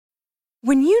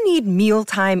When you need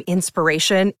mealtime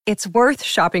inspiration, it's worth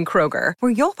shopping Kroger,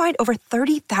 where you'll find over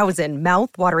 30,000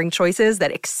 mouth-watering choices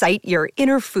that excite your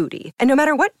inner foodie. And no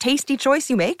matter what tasty choice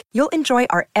you make, you'll enjoy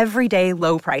our everyday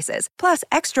low prices, plus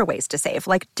extra ways to save,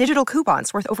 like digital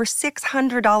coupons worth over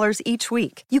 $600 each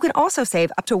week. You can also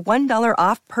save up to $1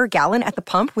 off per gallon at the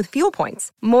pump with fuel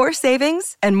points. More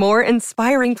savings and more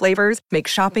inspiring flavors make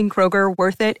shopping Kroger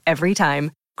worth it every time.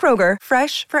 Kroger,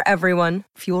 fresh for everyone.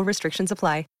 Fuel restrictions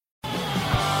apply.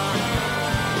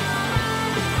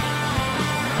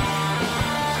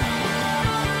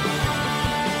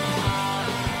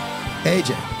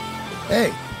 AJ.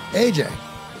 Hey, AJ.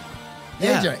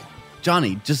 Yeah. AJ.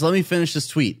 Johnny, just let me finish this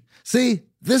tweet. See,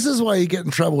 this is why you get in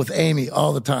trouble with Amy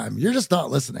all the time. You're just not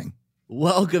listening.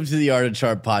 Welcome to the Art of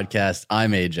Chart podcast.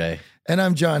 I'm AJ. And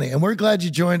I'm Johnny, and we're glad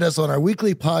you joined us on our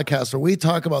weekly podcast where we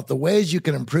talk about the ways you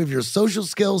can improve your social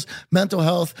skills, mental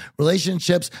health,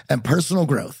 relationships, and personal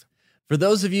growth. For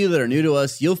those of you that are new to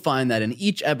us, you'll find that in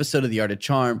each episode of The Art of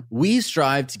Charm, we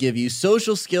strive to give you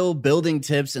social skill building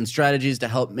tips and strategies to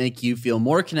help make you feel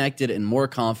more connected and more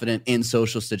confident in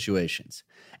social situations.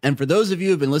 And for those of you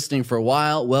who have been listening for a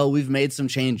while, well, we've made some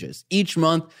changes. Each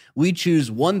month, we choose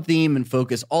one theme and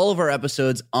focus all of our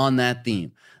episodes on that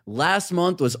theme. Last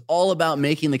month was all about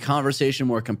making the conversation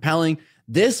more compelling.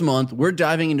 This month, we're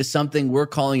diving into something we're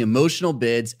calling emotional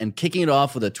bids and kicking it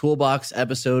off with a ToolBox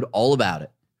episode all about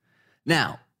it.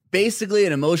 Now, basically,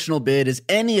 an emotional bid is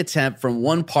any attempt from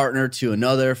one partner to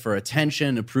another for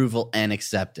attention, approval, and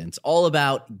acceptance, all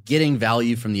about getting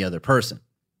value from the other person.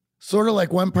 Sort of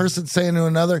like one person saying to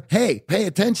another, hey, pay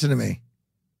attention to me.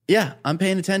 Yeah, I'm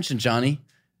paying attention, Johnny.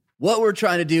 What we're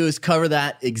trying to do is cover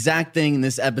that exact thing in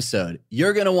this episode.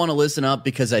 You're going to want to listen up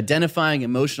because identifying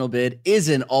emotional bid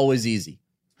isn't always easy.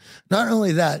 Not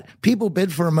only that, people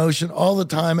bid for emotion all the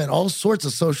time in all sorts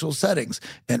of social settings,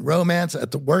 in romance,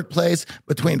 at the workplace,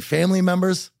 between family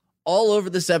members. All over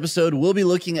this episode, we'll be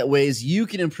looking at ways you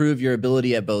can improve your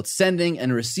ability at both sending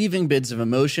and receiving bids of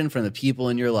emotion from the people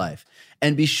in your life.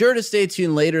 And be sure to stay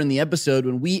tuned later in the episode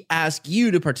when we ask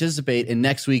you to participate in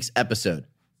next week's episode.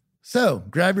 So,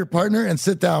 grab your partner and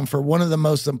sit down for one of the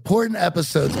most important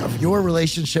episodes of your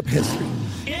relationship history.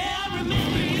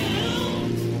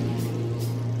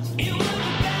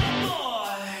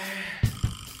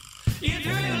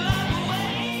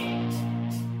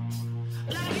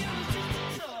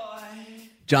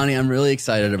 Johnny, I'm really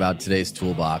excited about today's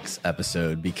ToolBox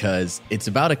episode because it's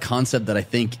about a concept that I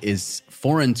think is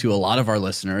foreign to a lot of our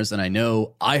listeners. And I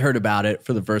know I heard about it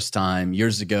for the first time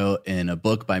years ago in a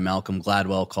book by Malcolm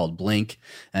Gladwell called Blink.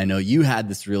 And I know you had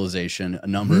this realization a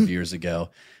number of years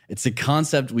ago. It's a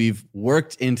concept we've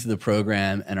worked into the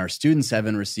program, and our students have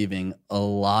been receiving a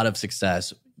lot of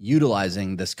success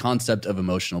utilizing this concept of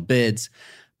emotional bids.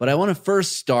 But I want to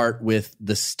first start with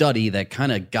the study that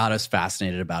kind of got us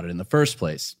fascinated about it in the first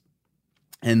place.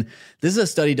 And this is a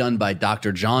study done by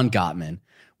Dr. John Gottman,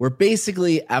 where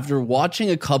basically after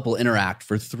watching a couple interact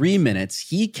for 3 minutes,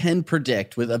 he can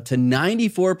predict with up to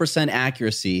 94%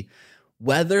 accuracy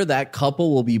whether that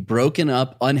couple will be broken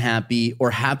up, unhappy, or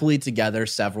happily together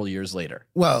several years later.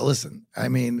 Well, listen, I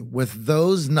mean, with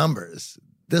those numbers,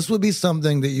 this would be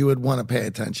something that you would want to pay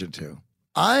attention to.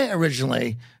 I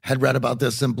originally had read about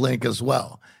this in Blink as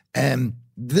well. And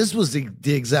this was the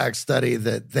exact study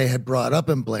that they had brought up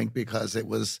in Blink because it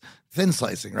was thin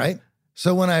slicing, right?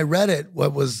 So when I read it,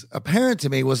 what was apparent to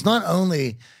me was not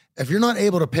only if you're not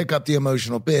able to pick up the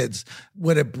emotional bids,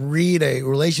 would it breed a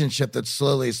relationship that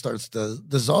slowly starts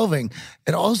dissolving,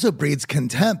 it also breeds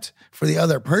contempt for the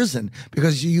other person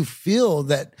because you feel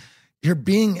that you're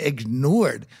being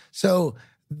ignored. So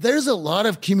there's a lot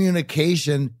of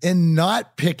communication in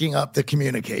not picking up the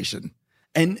communication.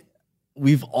 And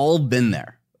we've all been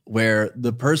there where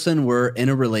the person we're in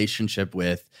a relationship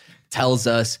with tells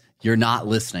us, you're not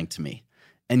listening to me.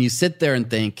 And you sit there and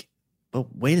think,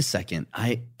 but wait a second,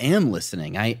 I am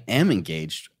listening. I am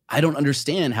engaged. I don't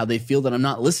understand how they feel that I'm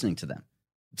not listening to them.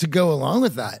 To go along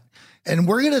with that, and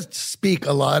we're going to speak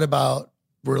a lot about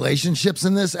relationships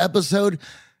in this episode.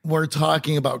 We're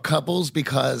talking about couples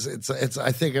because it's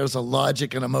I think there's a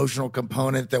logic and emotional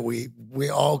component that we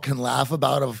all can laugh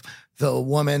about of the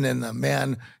woman and the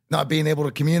man not being able to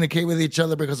communicate with each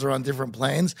other because they're on different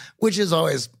planes, which is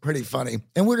always pretty funny.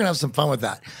 And we're going to have some fun with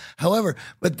that. However,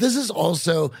 but this is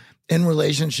also in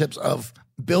relationships of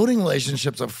building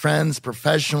relationships of friends,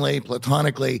 professionally,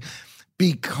 platonically,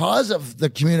 because of the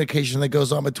communication that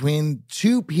goes on between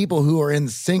two people who are in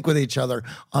sync with each other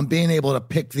on being able to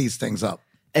pick these things up.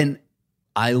 And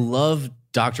I love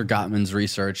Dr. Gottman's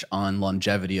research on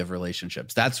longevity of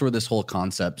relationships. That's where this whole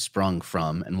concept sprung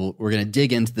from. And we're going to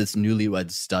dig into this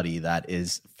newlywed study that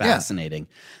is fascinating.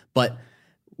 Yeah. But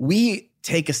we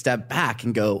take a step back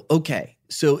and go, okay,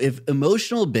 so if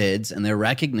emotional bids and their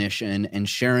recognition and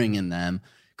sharing in them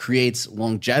creates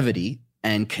longevity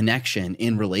and connection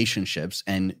in relationships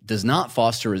and does not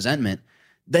foster resentment,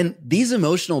 then these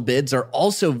emotional bids are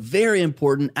also very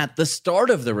important at the start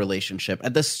of the relationship,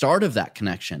 at the start of that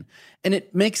connection. And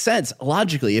it makes sense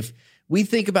logically. If we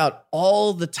think about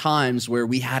all the times where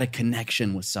we had a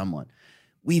connection with someone,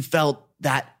 we felt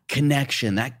that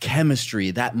connection, that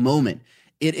chemistry, that moment.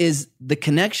 It is the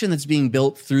connection that's being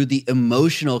built through the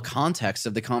emotional context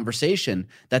of the conversation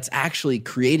that's actually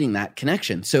creating that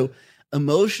connection. So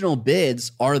emotional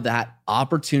bids are that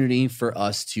opportunity for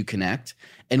us to connect,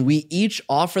 and we each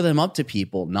offer them up to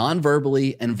people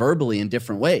non-verbally and verbally in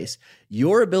different ways.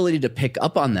 Your ability to pick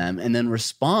up on them and then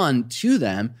respond to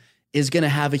them is going to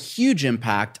have a huge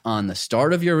impact on the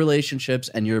start of your relationships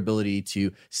and your ability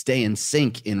to stay in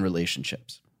sync in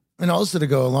relationships. And also to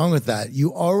go along with that,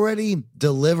 you already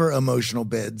deliver emotional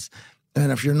bids.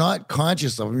 And if you're not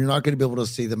conscious of them, you're not going to be able to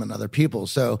see them in other people.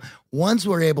 So once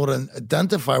we're able to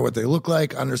identify what they look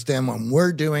like, understand when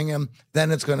we're doing them, then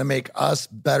it's going to make us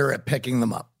better at picking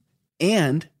them up.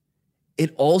 And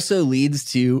it also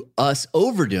leads to us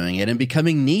overdoing it and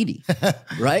becoming needy,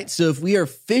 right? So if we are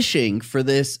fishing for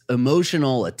this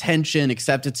emotional attention,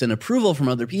 acceptance, and approval from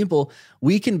other people,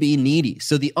 we can be needy.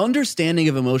 So the understanding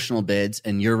of emotional bids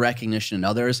and your recognition in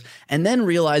others, and then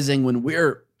realizing when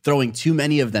we're throwing too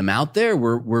many of them out there,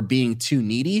 we're being too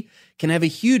needy, can have a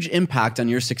huge impact on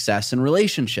your success in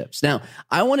relationships. Now,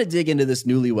 I want to dig into this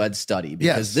newlywed study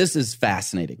because this is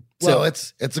fascinating. Well,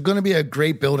 it's going to be a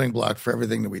great building block for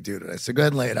everything that we do today. So go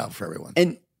ahead and lay it out for everyone.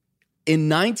 And in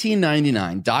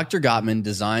 1999, Dr. Gottman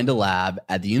designed a lab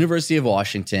at the University of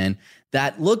Washington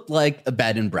that looked like a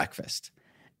bed and breakfast.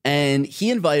 And he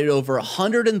invited over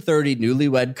 130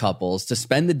 newlywed couples to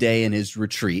spend the day in his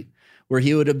retreat, where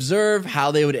he would observe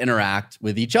how they would interact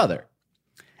with each other.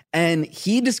 And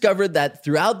he discovered that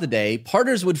throughout the day,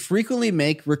 partners would frequently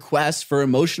make requests for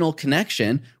emotional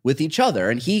connection with each other,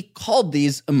 and he called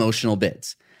these emotional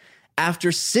bids.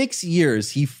 After 6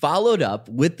 years, he followed up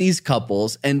with these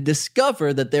couples and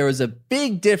discovered that there was a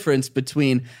big difference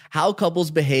between how couples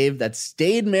behaved that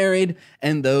stayed married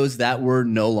and those that were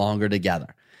no longer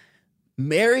together.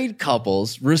 Married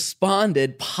couples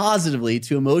responded positively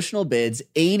to emotional bids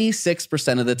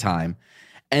 86% of the time,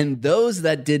 and those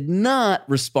that did not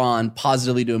respond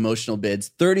positively to emotional bids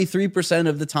 33%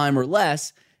 of the time or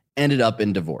less ended up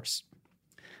in divorce.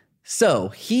 So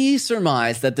he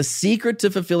surmised that the secret to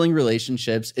fulfilling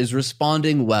relationships is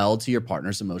responding well to your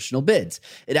partner's emotional bids.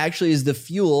 It actually is the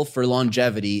fuel for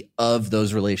longevity of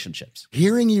those relationships.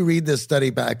 Hearing you read this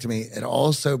study back to me, it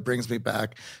also brings me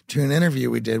back to an interview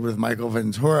we did with Michael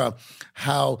Ventura,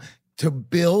 how to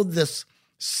build this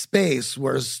space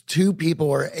where two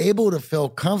people are able to feel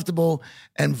comfortable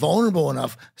and vulnerable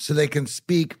enough so they can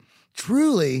speak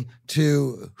truly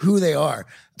to who they are.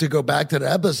 To go back to the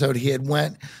episode, he had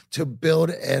went to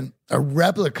build a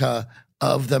replica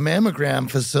of the mammogram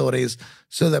facilities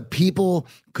so that people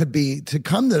could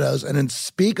come to those and then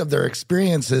speak of their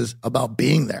experiences about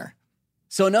being there.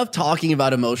 So enough talking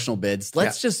about emotional bids.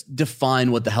 Let's just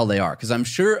define what the hell they are, because I'm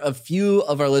sure a few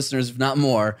of our listeners, if not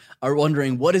more, are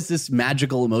wondering, what is this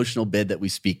magical emotional bid that we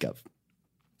speak of?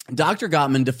 Dr.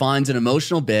 Gottman defines an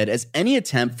emotional bid as any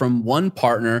attempt from one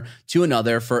partner to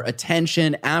another for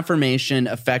attention, affirmation,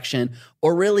 affection,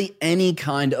 or really any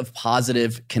kind of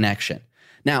positive connection.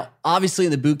 Now, obviously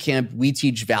in the boot camp, we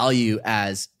teach value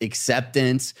as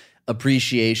acceptance,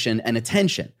 appreciation, and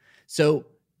attention. So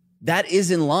that is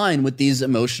in line with these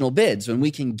emotional bids. When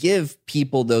we can give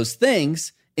people those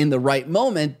things in the right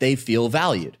moment, they feel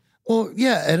valued. Well,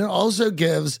 yeah, and it also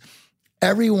gives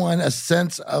everyone a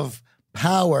sense of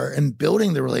power in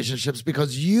building the relationships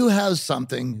because you have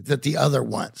something that the other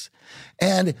wants.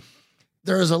 And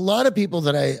there's a lot of people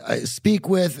that I speak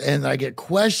with and I get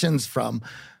questions from.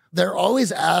 They're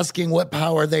always asking what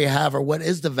power they have or what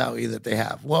is the value that they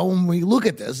have. Well, when we look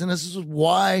at this, and this is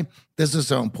why this is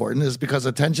so important, is because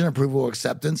attention, approval,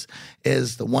 acceptance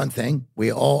is the one thing.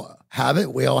 We all have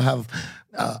it. We all have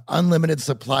unlimited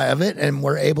supply of it, and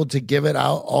we're able to give it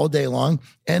out all day long.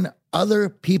 And other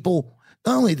people,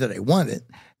 not only do they want it,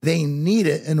 they need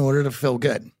it in order to feel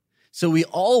good. So we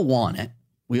all want it.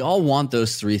 We all want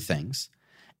those three things.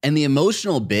 And the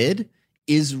emotional bid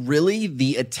is really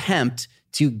the attempt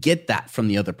to get that from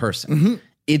the other person. Mm-hmm.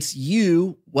 It's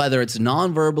you, whether it's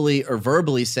non-verbally or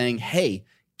verbally, saying, hey,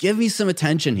 give me some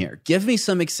attention here. Give me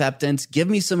some acceptance. Give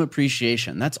me some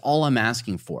appreciation. That's all I'm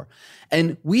asking for.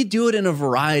 And we do it in a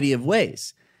variety of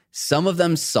ways. Some of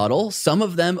them subtle, some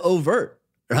of them overt.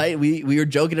 Right? We were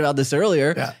joking about this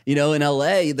earlier. Yeah. You know, in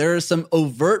LA, there are some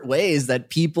overt ways that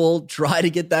people try to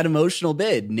get that emotional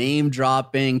bid, name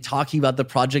dropping, talking about the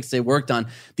projects they worked on.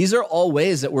 These are all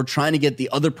ways that we're trying to get the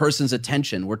other person's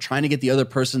attention. We're trying to get the other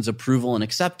person's approval and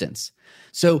acceptance.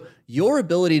 So your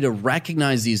ability to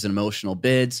recognize these emotional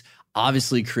bids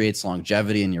obviously creates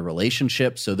longevity in your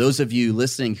relationship. So those of you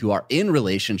listening who are in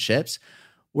relationships,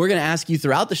 we're going to ask you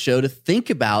throughout the show to think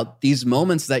about these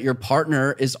moments that your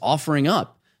partner is offering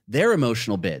up. Their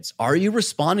emotional bids. Are you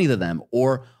responding to them,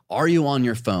 or are you on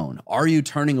your phone? Are you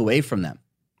turning away from them?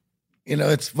 You know,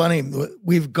 it's funny.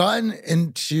 We've gotten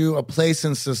into a place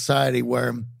in society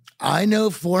where I know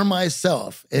for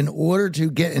myself, in order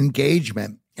to get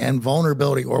engagement and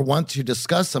vulnerability or want to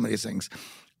discuss some of these things,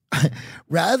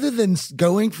 rather than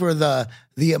going for the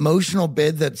emotional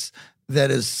bid that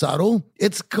is subtle,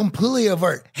 it's completely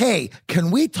overt. Hey,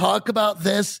 can we talk about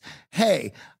this?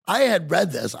 Hey, I had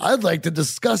read this. I'd like to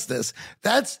discuss this.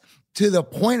 That's to the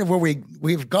point of where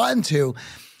we've gotten to.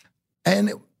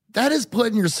 And that is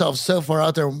putting yourself so far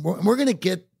out there. We're going to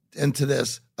get into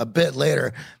this a bit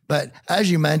later. But as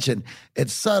you mentioned,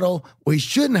 it's subtle. We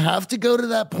shouldn't have to go to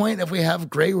that point if we have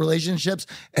great relationships.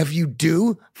 If you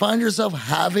do find yourself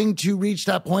having to reach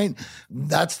that point,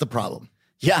 that's the problem.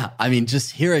 Yeah. I mean,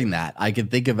 just hearing that, I can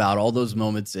think about all those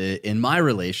moments in my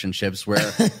relationships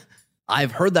where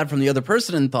I've heard that from the other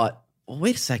person and thought, well,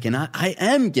 wait a second, I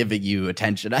am giving you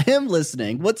attention. I am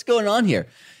listening. What's going on here?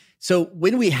 So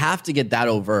when we have to get that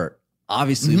overt,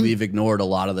 obviously we've ignored a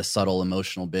lot of the subtle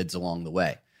emotional bids along the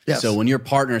way. Yes. So when your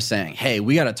partner's saying, hey,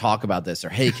 we got to talk about this, or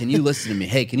hey, can you listen to me?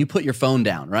 Hey, can you put your phone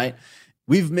down, right?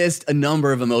 We've missed a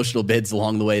number of emotional bids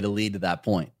along the way to lead to that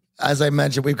point. As I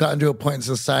mentioned, we've gotten to a point in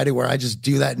society where I just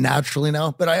do that naturally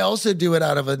now, but I also do it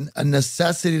out of a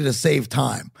necessity to save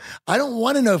time. I don't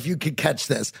want to know if you could catch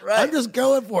this. Right. I'm just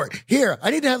going for it. Here, I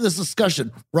need to have this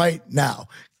discussion right now.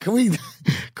 Can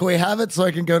we have it so I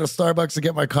can go to Starbucks and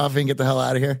get my coffee and get the hell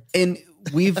out of here? And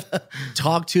we've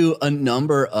talked to a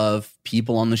number of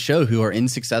people on the show who are in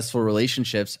successful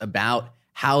relationships about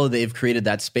how they've created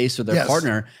that space with their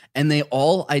partner, and they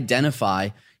all identify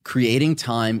creating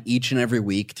time each and every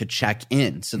week to check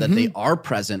in so that they are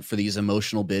present for these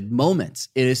emotional bid moments.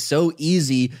 It is so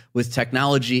easy with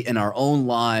technology in our own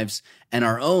lives and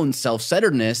our own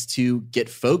self-centeredness to get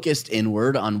focused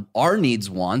inward on our needs,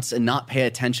 wants, and not pay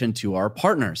attention to our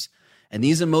partners. And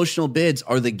these emotional bids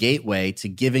are the gateway to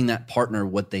giving that partner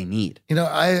what they need. You know,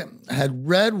 I had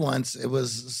read once, it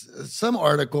was some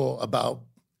article about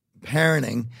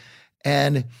parenting,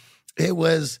 and it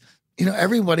was, you know,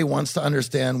 everybody wants to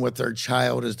understand what their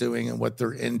child is doing and what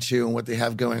they're into and what they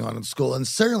have going on in school. And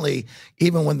certainly,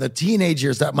 even when the teenage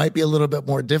years, that might be a little bit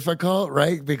more difficult,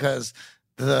 right? Because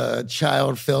the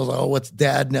child feels, oh, what's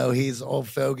dad know? He's old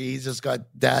fogey. He's just got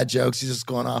dad jokes. He's just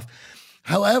going off.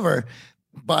 However,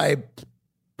 by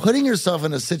putting yourself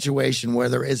in a situation where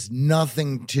there is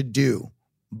nothing to do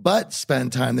but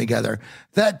spend time together,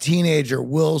 that teenager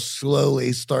will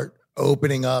slowly start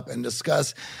opening up and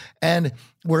discuss. And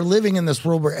we're living in this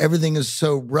world where everything is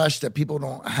so rushed that people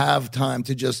don't have time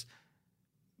to just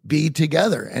be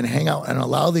together and hang out and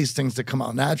allow these things to come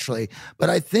out naturally. But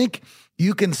I think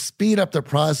you can speed up the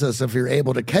process if you're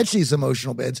able to catch these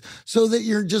emotional bids so that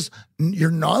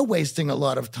you're not wasting a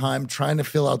lot of time trying to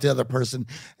fill out the other person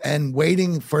and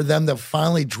waiting for them to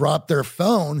finally drop their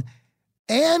phone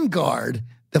and guard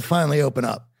to finally open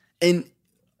up. And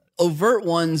overt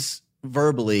ones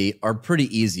verbally are pretty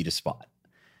easy to spot.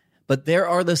 But there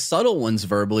are the subtle ones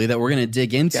verbally that we're going to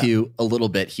dig into a little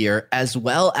bit here, as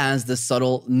well as the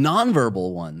subtle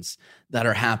nonverbal ones that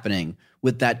are happening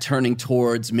with that turning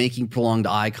towards, making prolonged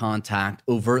eye contact,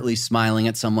 overtly smiling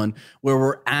at someone, where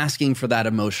we're asking for that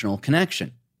emotional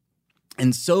connection.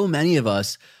 And so many of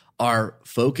us are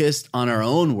focused on our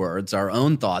own words, our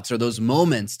own thoughts, or those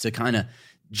moments to kind of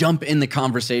jump in the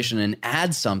conversation and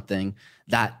add something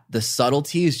that the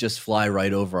subtleties just fly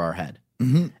right over our head.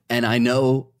 And I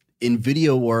know in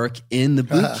video work in the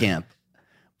boot camp,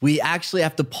 we actually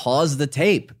have to pause the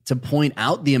tape to point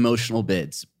out the emotional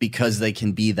bids because they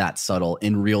can be that subtle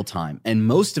in real time. And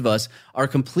most of us are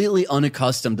completely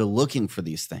unaccustomed to looking for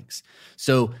these things.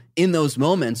 So in those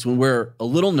moments when we're a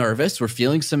little nervous, we're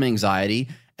feeling some anxiety,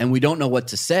 and we don't know what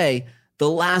to say, the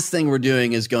last thing we're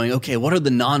doing is going, okay, what are the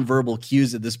nonverbal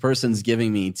cues that this person's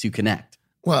giving me to connect?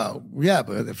 Well, yeah,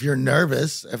 but if you're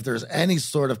nervous, if there's any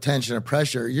sort of tension or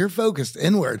pressure, you're focused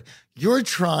inward. You're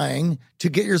trying to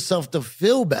get yourself to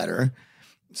feel better.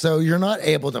 So you're not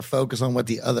able to focus on what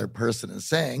the other person is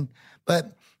saying.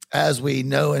 But as we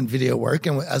know in video work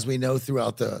and as we know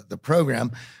throughout the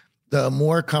program, the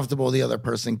more comfortable the other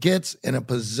person gets in a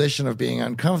position of being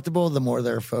uncomfortable, the more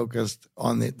they're focused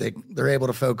on they're able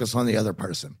to focus on the other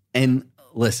person. And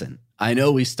listen, I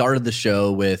know we started the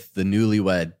show with the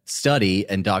newlywed study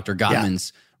and Dr.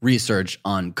 Gottman's research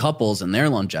on couples and their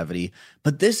longevity,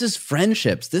 but this is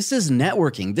friendships. This is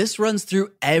networking. This runs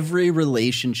through every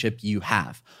relationship you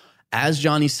have. As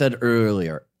Johnny said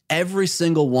earlier, every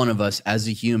single one of us as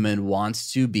a human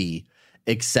wants to be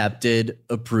accepted,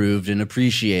 approved, and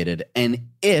appreciated. And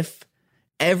if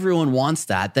everyone wants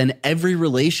that, then every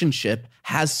relationship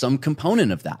has some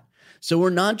component of that. So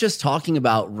we're not just talking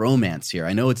about romance here.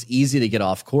 I know it's easy to get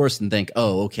off course and think,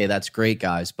 oh, okay, that's great,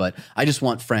 guys, but I just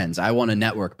want friends. I want to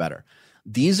network better.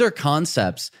 These are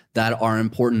concepts that are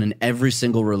important in every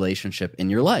single relationship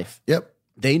in your life. Yep.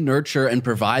 They nurture and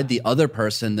provide the other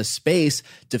person the space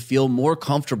to feel more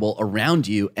comfortable around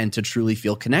you and to truly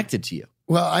feel connected to you.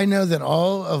 Well, I know that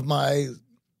all of my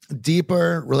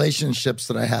deeper relationships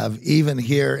that I have, even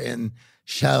here in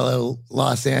shallow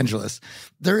Los Angeles,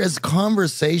 there is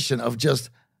conversation of just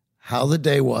how the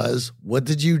day was, what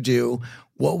did you do,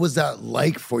 what was that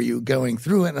like for you going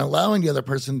through it, and allowing the other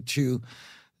person to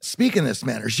speak in this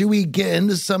manner. Should we get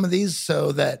into some of these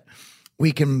so that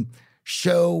we can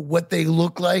show what they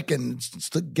look like and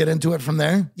get into it from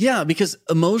there? Yeah, because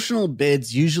emotional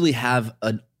bids usually have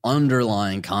an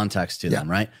underlying context to them,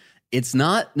 right? It's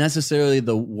not necessarily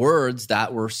the words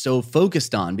that we're so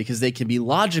focused on because they can be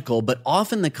logical, but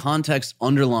often the context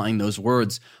underlying those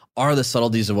words are the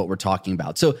subtleties of what we're talking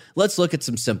about. So let's look at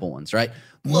some simple ones, right?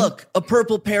 Look, a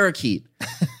purple parakeet.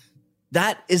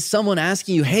 That is someone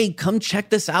asking you, hey, come check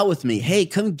this out with me. Hey,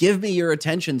 come give me your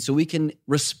attention so we can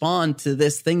respond to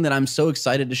this thing that I'm so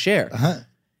excited to share.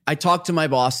 I talked to my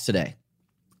boss today.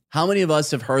 How many of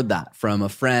us have heard that from a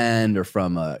friend or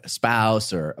from a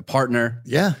spouse or a partner?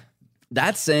 Yeah.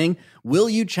 That's saying, will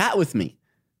you chat with me,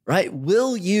 right?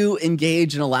 Will you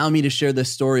engage and allow me to share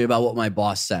this story about what my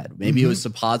boss said? Maybe it was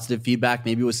some positive feedback.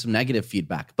 Maybe it was some negative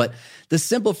feedback. But the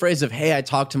simple phrase of, hey, I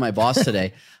talked to my boss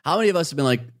today. How many of us have been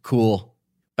like, cool,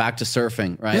 back to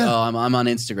surfing, right? Yeah. Oh, I'm on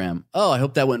Instagram. Oh, I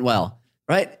hope that went well,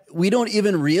 right? We don't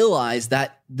even realize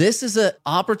that this is an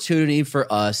opportunity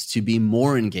for us to be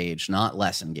more engaged, not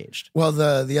less engaged. Well,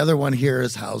 the other one here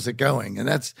is how's it going? And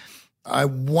that's, I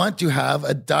want to have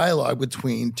a dialogue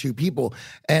between two people.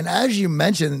 And as you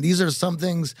mentioned, these are some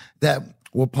things that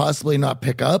will possibly not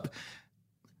pick up.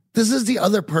 This is the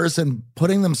other person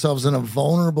putting themselves in a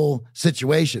vulnerable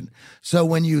situation. So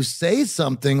when you say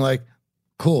something like,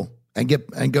 cool, and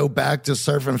go back to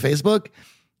surfing Facebook,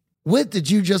 what did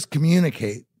you just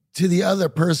communicate to the other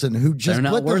person who just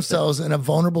put themselves in a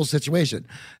vulnerable situation?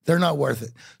 They're not worth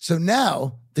it. So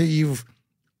now that you've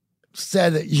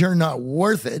said that you're not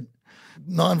worth it,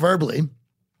 non-verbally,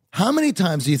 how many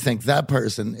times do you think that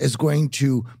person is going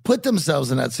to put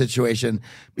themselves in that situation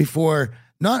before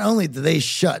not only do they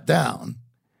shut down,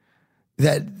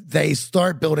 that they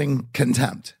start building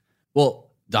contempt?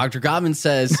 Well, Dr. Gottman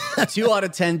says 2 out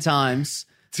of 10 times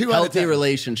healthy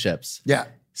relationships. Yeah.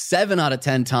 7 out of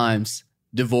 10 times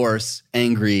divorce,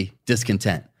 angry,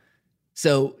 discontent.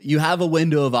 So you have a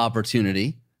window of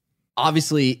opportunity.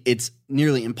 Obviously, it's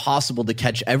nearly impossible to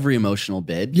catch every emotional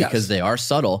bid because they are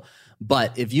subtle.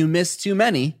 But if you miss too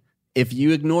many, if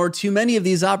you ignore too many of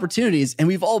these opportunities, and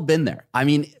we've all been there. I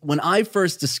mean, when I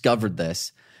first discovered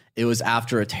this, it was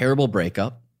after a terrible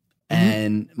breakup.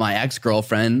 And my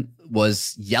ex-girlfriend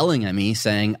was yelling at me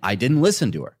saying I didn't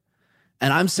listen to her.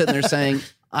 And I'm sitting there saying,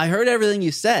 I heard everything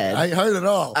you said. I heard it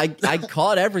all. I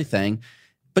caught everything.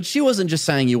 But she wasn't just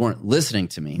saying you weren't listening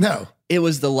to me. No. It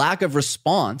was the lack of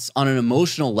response on an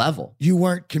emotional level. You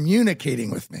weren't communicating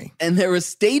with me. And there were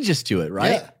stages to it,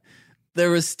 right? Yeah. There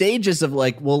were stages of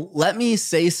like, well, let me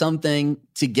say something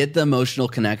to get the emotional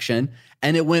connection.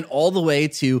 And it went all the way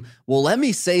to, well, let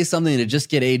me say something to just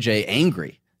get AJ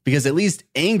angry. Because at least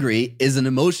angry is an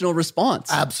emotional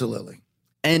response. Absolutely.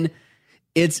 And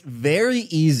it's very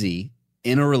easy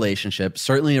in a relationship,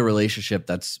 certainly a relationship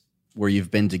that's where you've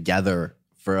been together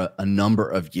for a number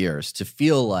of years, to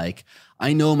feel like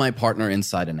I know my partner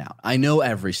inside and out. I know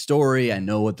every story. I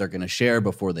know what they're going to share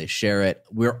before they share it.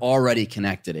 We're already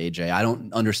connected, AJ. I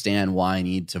don't understand why I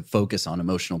need to focus on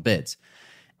emotional bids.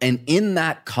 And in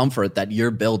that comfort that you're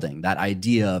building, that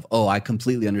idea of, oh, I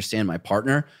completely understand my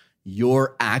partner,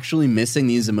 you're actually missing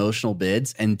these emotional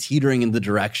bids and teetering in the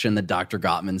direction that Dr.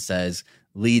 Gottman says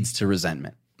leads to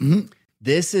resentment.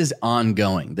 This is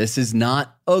ongoing. This is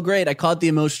not, oh, great, I caught the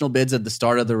emotional bids at the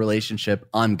start of the relationship,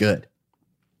 I'm good.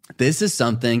 This is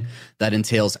something that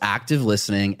entails active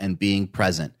listening and being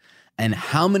present. And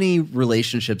how many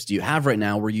relationships do you have right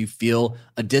now where you feel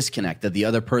a disconnect, that the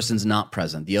other person's not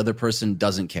present, the other person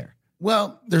doesn't care?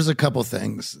 Well, there's a couple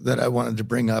things that I wanted to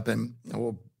bring up, and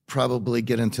we'll probably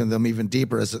get into them even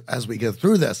deeper as we get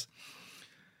through this.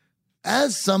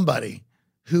 As somebody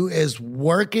who is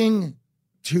working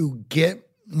to get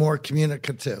more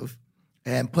communicative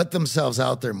and put themselves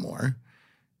out there more,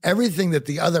 everything that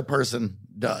the other person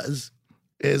does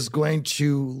is going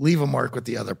to leave a mark with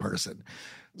the other person.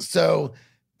 So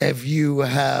if you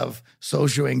have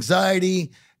social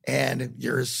anxiety and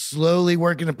you're slowly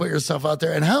working to put yourself out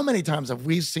there, and how many times have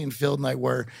we seen field night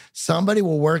where somebody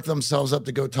will work themselves up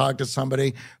to go talk to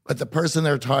somebody, but the person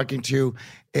they're talking to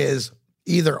is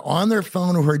either on their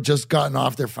phone or had just gotten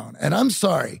off their phone. And I'm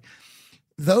sorry,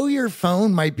 though your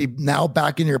phone might be now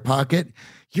back in your pocket,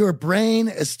 your brain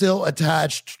is still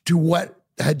attached to what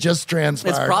had just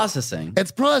transpired.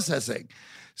 It's processing.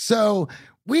 So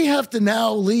we have to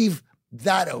now leave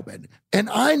that open. And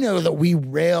I know that we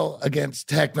rail against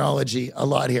technology a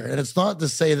lot here. And it's not to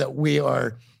say that we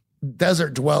are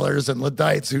desert dwellers and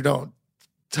Luddites who don't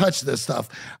touch this stuff.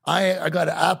 I got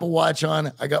an Apple Watch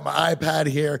on. I got my iPad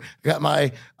here. I got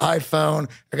my iPhone.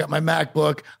 I got my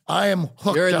MacBook. I am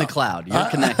hooked You're in up. the cloud. You're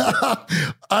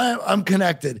connected. I'm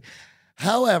connected.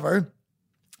 However,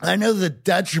 I know the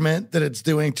detriment that it's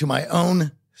doing to my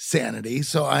own sanity.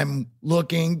 So I'm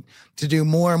looking to do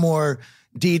more and more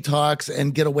detox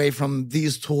and get away from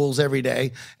these tools every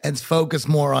day and focus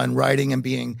more on writing and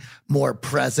being more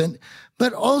present.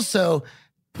 But also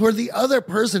for the other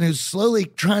person who's slowly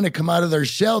trying to come out of their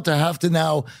shell to have to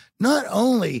now not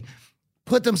only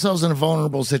put themselves in a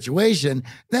vulnerable situation,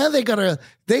 now they gotta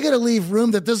leave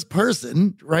room that this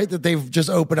person, right, that they've just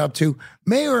opened up to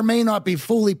may or may not be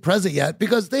fully present yet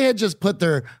because they had just put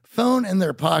their phone in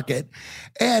their pocket.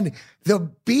 And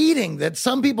the beating that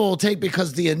some people will take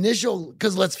because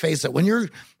let's face it, when you're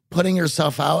putting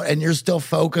yourself out and you're still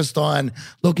focused on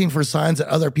looking for signs that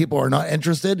other people are not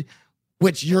interested,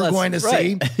 which you're going to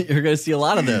see. You're going to see a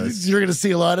lot of those. You're going to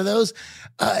see a lot of those.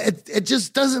 It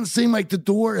just doesn't seem like the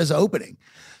door is opening.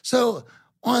 So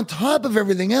on top of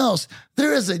everything else,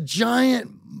 there is a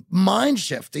giant mind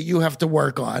shift that you have to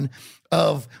work on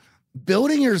of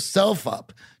building yourself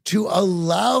up to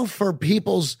allow for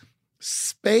people's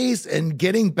space and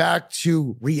getting back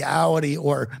to reality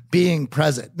or being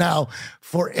present. Now,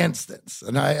 for instance,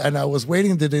 and I was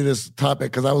waiting to do this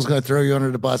topic because I was going to throw you under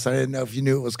the bus. I didn't know if you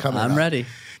knew it was coming. I'm ready.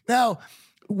 Now,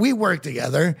 we work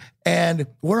together and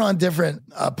we're on different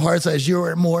parts, as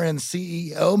you're more in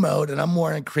CEO mode and I'm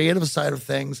more in creative side of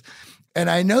things. And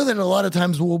I know that a lot of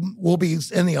times we'll be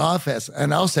in the office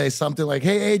and I'll say something like,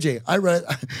 "Hey, AJ, I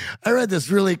read this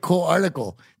really cool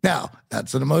article." Now,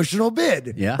 that's an emotional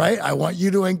bid, right? I want you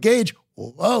to engage.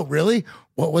 Oh, really?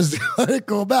 What was the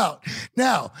article about?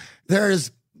 Now,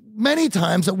 there's many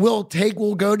times that we'll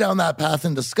go down that path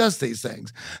and discuss these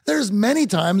things. There's many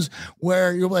times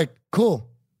where you're like, "Cool,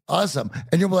 awesome."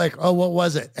 And you'll be like, "Oh, what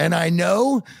was it?" And I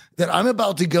know that I'm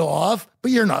about to go off,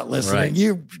 but you're not listening.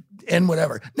 Right. And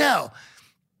whatever. Now,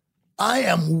 I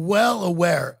am well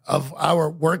aware of our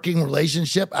working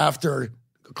relationship after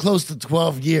close to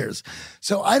 12 years.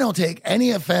 So I don't take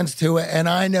any offense to it. And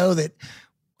I know that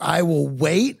I will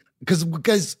wait because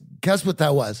guess what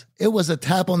that was? It was a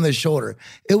tap on the shoulder.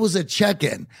 It was a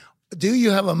check-in. Do you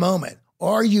have a moment?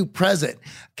 Are you present?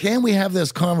 Can we have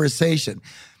this conversation?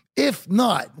 If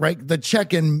not, right, the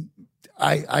check-in,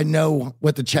 I know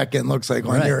what the check-in looks like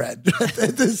on your end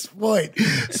at this point.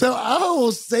 So I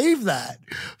will save that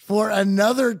for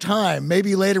another time,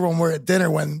 maybe later when we're at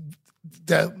dinner when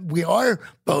we are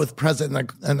both present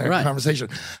in the conversation.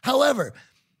 However,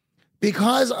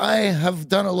 because I have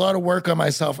done a lot of work on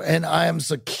myself and I am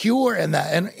secure in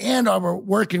that and our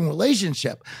working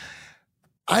relationship,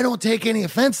 I don't take any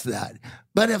offense to that.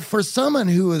 But if for someone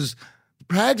who is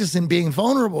practicing being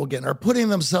vulnerable again or putting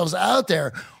themselves out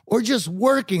there or just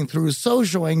working through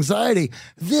social anxiety,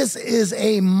 this is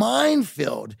a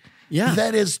minefield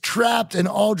that is trapped in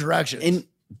all directions. And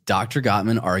Dr.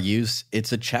 Gottman argues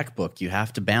it's a checkbook you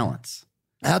have to balance.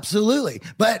 Absolutely.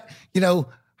 But,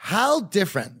 how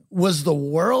different was the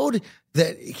world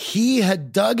that he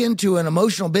had dug into in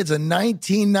emotional bids in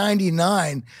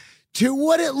 1999 to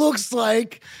what it looks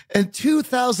like in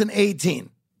 2018?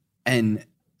 And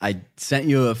I sent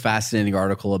you a fascinating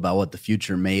article about what the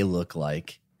future may look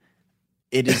like.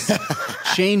 It is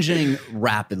changing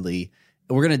rapidly.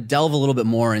 We're going to delve a little bit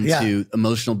more into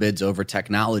emotional bids over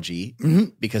technology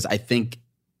because I think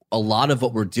a lot of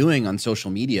what we're doing on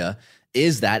social media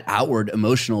is that outward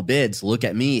emotional bids. Look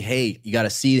at me. Hey, you got to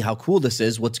see how cool this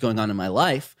is. What's going on in my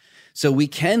life? So we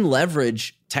can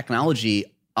leverage technology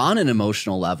on an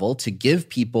emotional level to give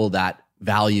people that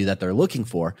value that they're looking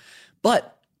for.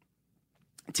 But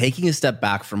taking a step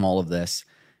back from all of this,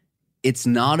 it's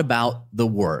not about the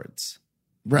words.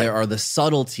 Right. There are the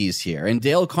subtleties here. And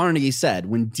Dale Carnegie said,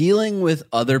 when dealing with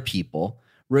other people,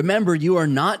 remember you are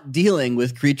not dealing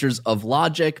with creatures of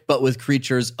logic, but with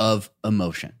creatures of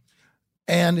emotion.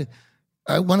 And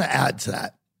I want to add to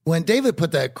that. When David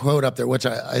put that quote up there, which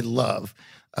I love,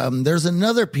 there's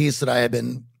another piece that I have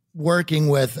been working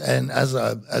with, and as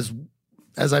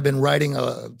I've been writing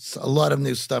a lot of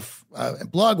new stuff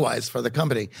blog-wise for the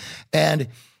company, and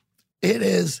it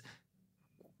is,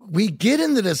 we get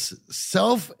into this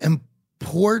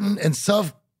self-important and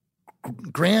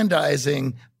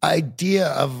self-grandizing idea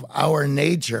of our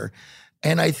nature.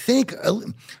 And I think,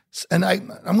 and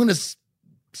I'm going to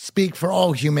speak for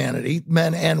all humanity,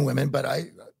 men and women, but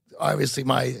obviously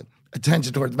my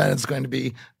attention towards men is going to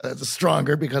be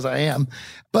stronger because I am.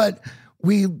 But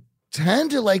we tend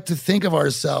to like to think of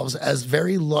ourselves as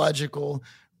very logical,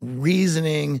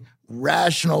 reasoning,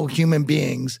 rational human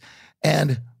beings,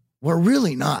 and we're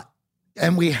really not.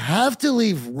 And we have to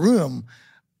leave room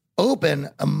open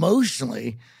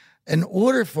emotionally in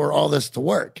order for all this to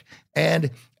work. And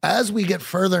as we get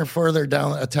further and further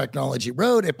down a technology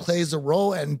road, it plays a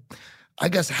role in, I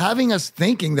guess, having us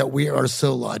thinking that we are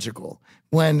so logical,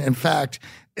 when in fact,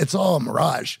 it's all a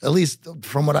mirage, at least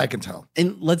from what I can tell.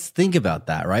 And let's think about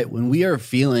that, right? When we are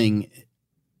feeling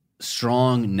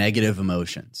strong negative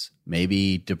emotions,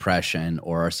 maybe depression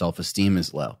or our self-esteem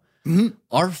is low,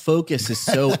 our focus is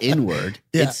so inward,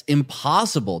 it's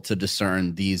impossible to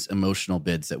discern these emotional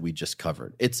bids that we just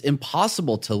covered. It's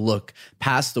impossible to look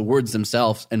past the words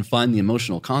themselves and find the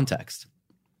emotional context.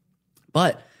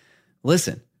 But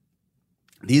listen,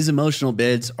 these emotional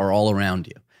bids are all around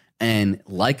you. And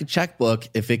like a checkbook,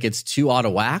 if it gets too out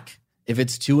of whack, if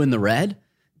it's too in the red,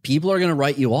 people are going to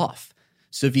write you off.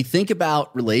 So if you think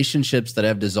about relationships that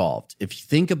have dissolved, if you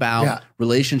think about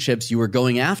relationships you were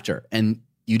going after and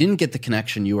you didn't get the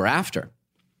connection you were after,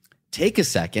 take a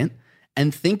second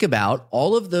and think about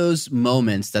all of those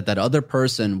moments that other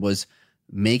person was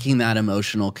making that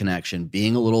emotional connection,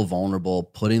 being a little vulnerable,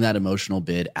 putting that emotional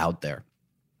bid out there.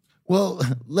 Well,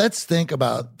 let's think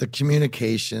about the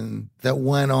communication that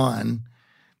went on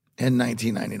in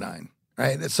 1999,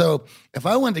 right? So if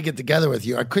I wanted to get together with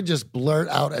you, I could just blurt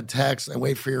out a text and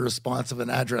wait for your response of an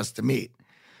address to meet.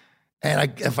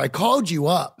 And if I called you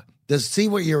up to see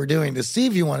what you were doing, to see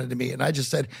if you wanted to meet, and I just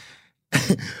said,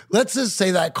 let's just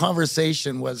say that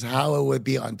conversation was how it would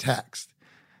be on text.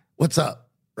 What's up,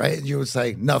 right? And you would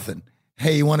say, nothing.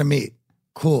 Hey, you want to meet?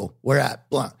 Cool, where at?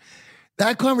 Blah.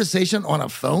 That conversation on a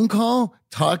phone call,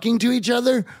 talking to each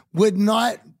other, would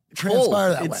not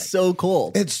transpire that way. It's so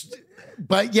cold.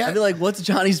 But yet, I'd be like, what's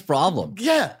Johnny's problem?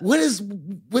 Yeah, what is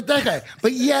with that guy?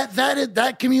 But yet,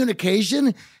 that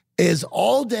communication is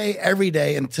all day, every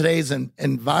day in today's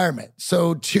environment.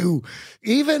 So to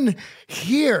even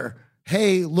hear,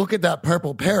 hey, look at that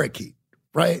purple parakeet,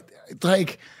 right?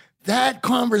 Like that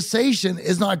conversation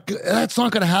that's not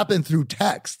going to happen through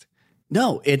text.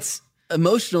 No, it's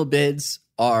emotional bids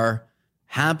are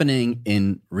happening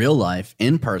in real life,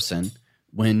 in person,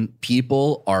 when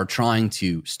people are trying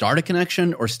to start a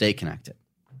connection or stay connected.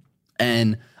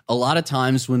 And a lot of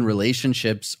times when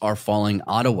relationships are falling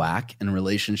out of whack and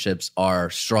relationships are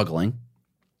struggling,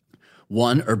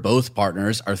 one or both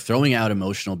partners are throwing out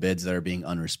emotional bids that are being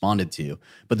unresponded to,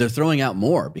 but they're throwing out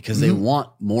more because they want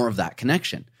more of that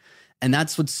connection. And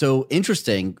that's what's so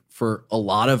interesting for a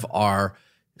lot of our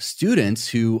students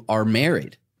who are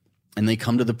married and they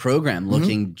come to the program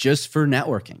looking just for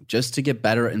networking, just to get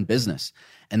better in business,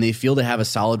 and they feel they have a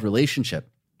solid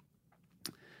relationship.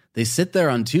 They sit there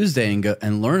on Tuesday and go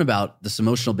and learn about this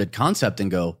emotional bid concept and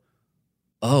go,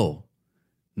 oh,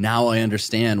 now I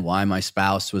understand why my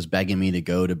spouse was begging me to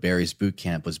go to Barry's boot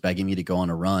camp, was begging me to go on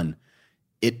a run.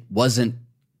 It wasn't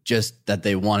just that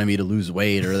they wanted me to lose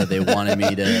weight or that they wanted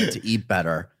me to eat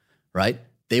better, right?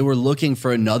 They were looking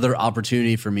for another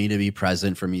opportunity for me to be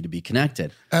present, for me to be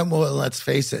connected. And well, let's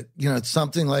face it, it's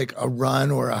something like a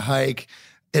run or a hike.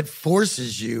 It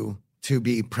forces you to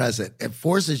be present. It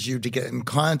forces you to get in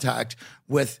contact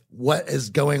with what is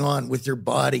going on with your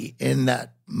body in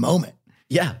that moment.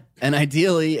 Yeah. And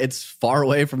ideally, it's far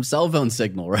away from cell phone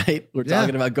signal, right? We're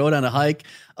talking about go down a hike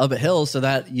up a hill so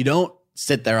that you don't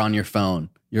sit there on your phone.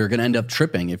 You're going to end up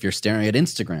tripping if you're staring at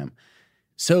Instagram.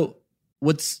 So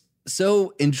what's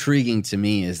so intriguing to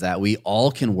me is that we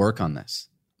all can work on this,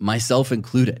 myself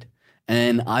included.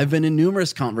 And I've been in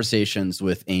numerous conversations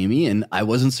with Amy, and I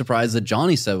wasn't surprised that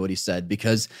Johnny said what he said,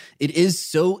 because it is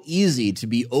so easy to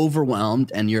be overwhelmed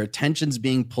and your attention's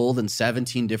being pulled in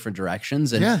 17 different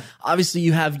directions. And obviously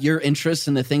you have your interests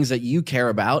and the things that you care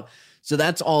about. So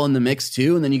that's all in the mix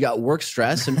too. And then you got work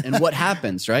stress and what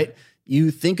happens, right?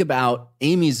 You think about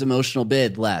Amy's emotional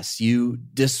bid less. You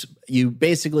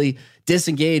basically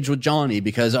disengage with Johnny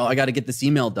because, I got to get this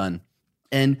email done.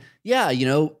 And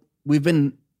we've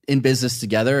been in business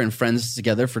together and friends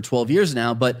together for 12 years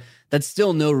now, but that's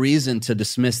still no reason to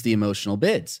dismiss the emotional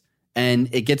bids. And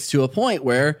it gets to a point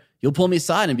where you'll pull me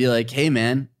aside and be like, hey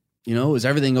man, is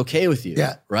everything okay with you?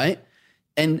 Yeah. Right.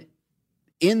 And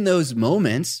in those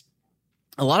moments,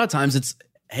 a lot of times it's,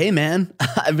 hey man,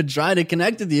 I've been trying to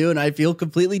connect with you and I feel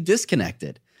completely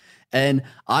disconnected. And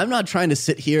I'm not trying to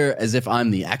sit here as if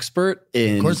I'm the expert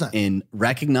in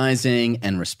recognizing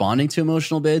and responding to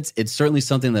emotional bids. It's certainly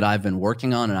something that I've been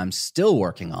working on and I'm still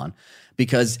working on,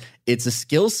 because it's a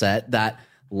skill set that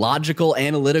logical,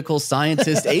 analytical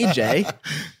scientist AJ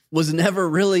was never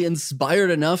really inspired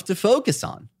enough to focus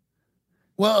on.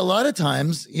 Well, a lot of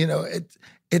times,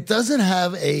 it doesn't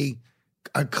have a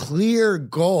clear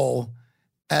goal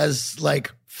as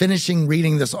like finishing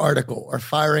reading this article or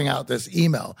firing out this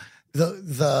email.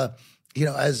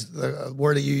 As the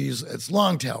word you use, it's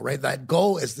long tail, right? That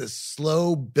goal is this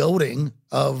slow building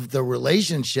of the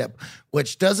relationship,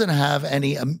 which doesn't have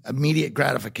any immediate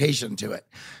gratification to it.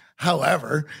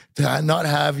 However, to not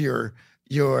have your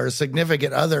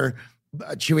significant other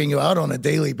chewing you out on a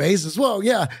daily basis, well,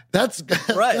 yeah, that's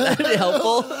right. That'd be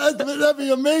helpful. That'd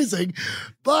be amazing.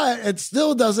 But it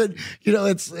still doesn't,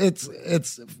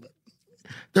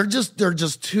 they're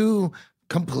just two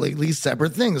completely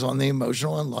separate things on the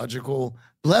emotional and logical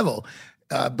level,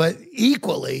 but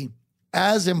equally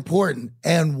as important.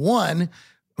 And one,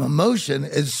 emotion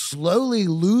is slowly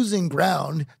losing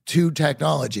ground to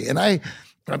technology. And I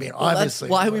mean, obviously.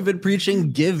 That's why we've been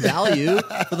preaching give value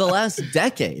for the last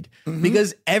decade,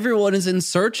 because everyone is in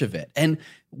search of it. And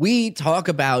we talk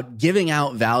about giving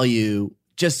out value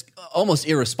just almost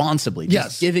irresponsibly,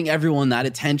 just giving everyone that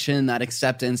attention, that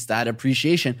acceptance, that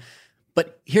appreciation.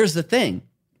 But here's the thing.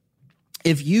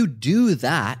 If you do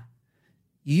that,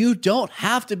 you don't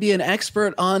have to be an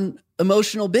expert on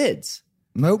emotional bids.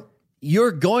 Nope.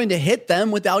 You're going to hit them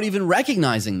without even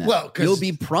recognizing them. Well, you'll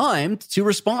be primed to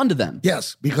respond to them.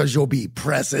 Yes, because you'll be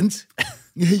present.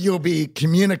 You'll be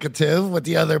communicative with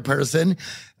the other person.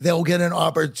 They'll get an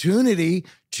opportunity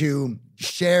to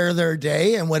share their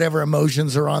day and whatever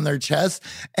emotions are on their chest.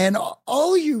 And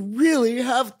all you really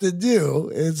have to do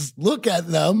is look at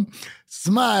them,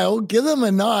 smile, give them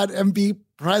a nod, and be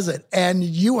present. And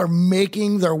you are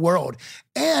making their world.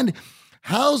 And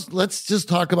let's just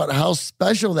talk about how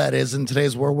special that is in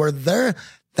today's world, where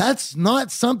that's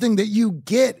not something that you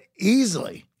get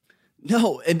easily.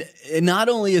 No, and not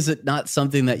only is it not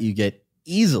something that you get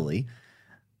easily,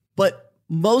 but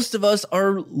most of us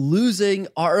are losing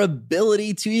our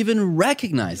ability to even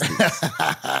recognize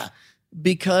these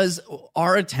because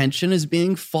our attention is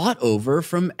being fought over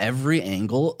from every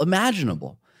angle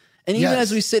imaginable. And even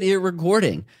as we sit here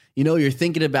recording, you're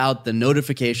thinking about the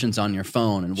notifications on your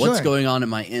phone and what's going on in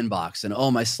my inbox, and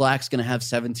my Slack's going to have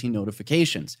 17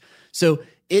 notifications. So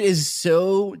it is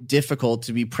so difficult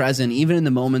to be present, even in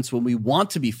the moments when we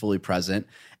want to be fully present.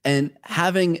 And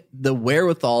having the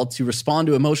wherewithal to respond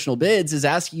to emotional bids is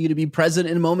asking you to be present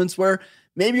in moments where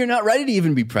maybe you're not ready to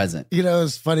even be present.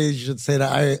 It's funny you should say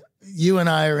that. You and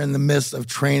I are in the midst of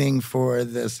training for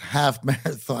this half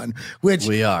marathon, which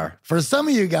we are. For some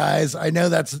of you guys, I know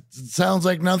that sounds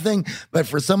like nothing, but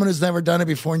for someone who's never done it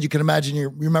before, and you can imagine, you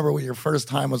remember what your first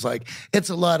time was like, it's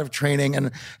a lot of training.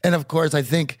 And of course, I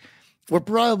think we're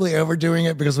probably overdoing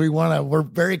it because we're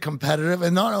very competitive,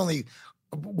 and not only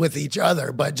with each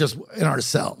other, but just in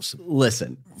ourselves.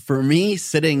 Listen, for me,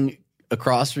 sitting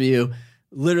across from you,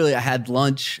 literally I had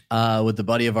lunch with a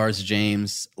buddy of ours,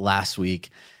 James, last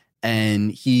week.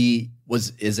 And he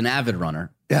is an avid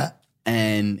runner. Yeah.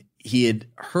 And he had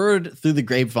heard through the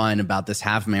grapevine about this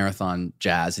half marathon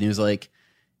jazz. And he was like,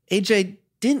 AJ,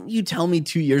 didn't you tell me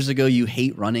 2 years ago you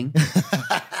hate running?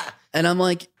 And I'm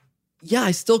like, yeah,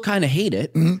 I still kind of hate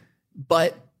it. Mm-hmm.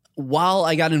 But while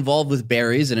I got involved with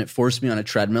Barry's and it forced me on a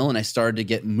treadmill and I started to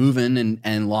get moving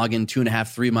and log in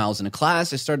 2.5, 3 miles in a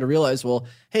class, I started to realize, well,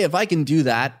 hey, if I can do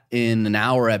that in an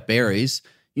hour at Barry's,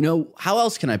 how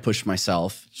else can I push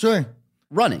myself? Sure.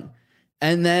 Running.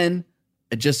 And then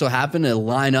it just so happened to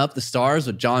line up the stars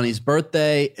with Johnny's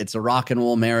birthday. It's a rock and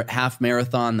roll half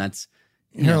marathon that's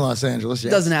here in Los Angeles.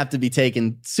 Doesn't have to be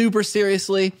taken super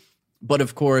seriously. But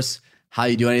of course, How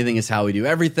you do anything is how we do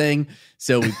everything.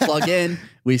 So we plug in,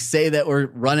 we say that we're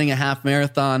running a half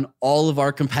marathon. All of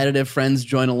our competitive friends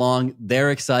join along. They're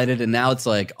excited. And now it's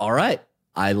like, all right,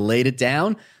 I laid it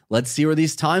down. Let's see where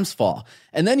these times fall.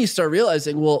 And then you start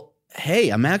realizing, well, hey,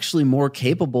 I'm actually more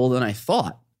capable than I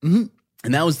thought. Mm-hmm.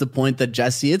 And that was the point that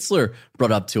Jesse Itzler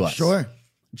brought up to us. Sure.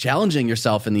 Challenging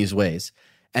yourself in these ways.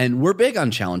 And we're big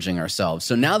on challenging ourselves.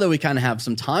 So now that we kind of have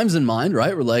some times in mind,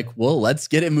 right? We're like, well, let's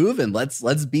get it moving.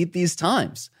 Let's beat these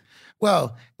times.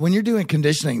 Well, when you're doing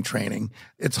conditioning training,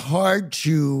 it's hard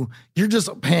you're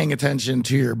just paying attention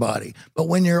to your body. But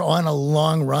when you're on a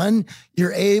long run,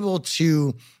 you're able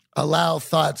to allow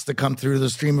thoughts to come through the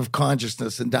stream of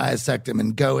consciousness and dissect them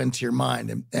and go into your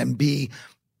mind and be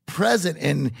present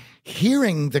in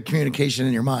hearing the communication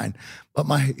in your mind. But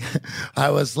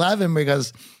I was laughing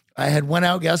because I had went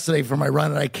out yesterday for my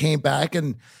run and I came back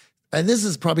and this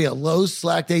is probably a low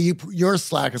Slack day. Your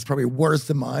Slack is probably worse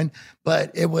than mine,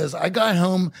 but I got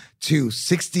home to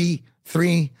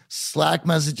 63 Slack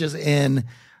messages in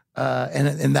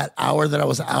that hour that I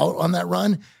was out on that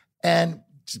run. And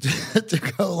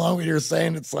to go along with your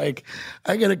saying, it's like,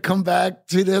 I got to come back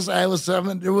to this.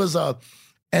 There was an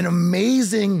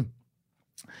amazing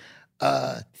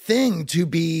thing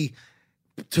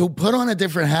to put on a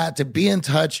different hat, to be in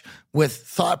touch with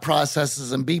thought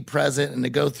processes and be present and to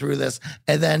go through this,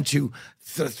 and then to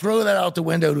throw that out the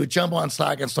window, to jump on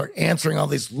Slack and start answering all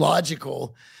these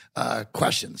logical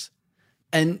questions.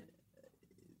 And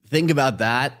think about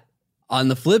that on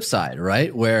the flip side,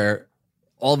 right? Where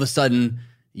all of a sudden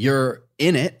you're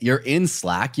in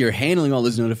Slack, you're handling all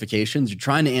those notifications, you're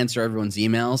trying to answer everyone's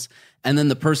emails, and then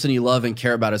the person you love and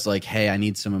care about is like, hey, I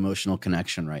need some emotional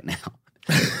connection right now.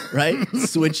 Right?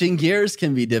 Switching gears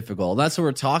can be difficult. That's what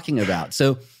we're talking about.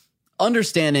 So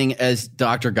understanding, as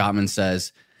Dr. Gottman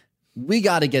says, we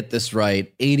got to get this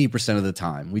right 80% of the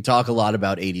time. We talk a lot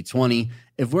about 80-20.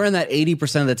 If we're in that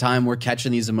 80% of the time, we're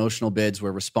catching these emotional bids,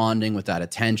 we're responding with that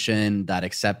attention, that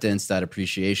acceptance, that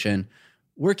appreciation,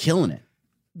 we're killing it.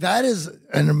 That is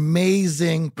an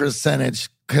amazing percentage,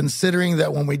 considering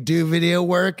that when we do video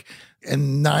work,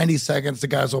 in 90 seconds, the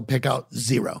guys will pick out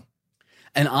 0.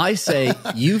 And I say,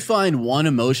 you find one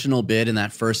emotional bid in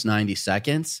that first 90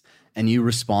 seconds and you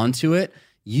respond to it,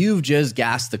 you've just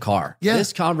gassed the car. Yeah.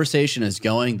 This conversation is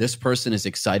going. This person is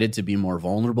excited to be more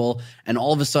vulnerable. And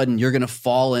all of a sudden, you're going to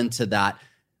fall into that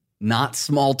not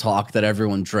small talk that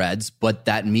everyone dreads, but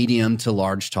that medium to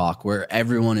large talk where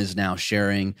everyone is now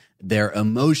sharing their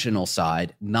emotional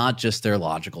side, not just their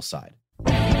logical side.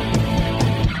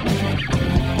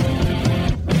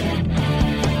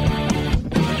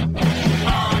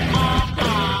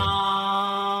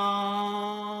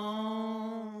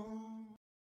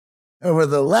 Over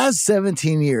the last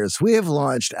 17 years, we have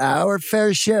launched our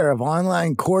fair share of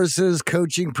online courses,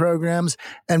 coaching programs,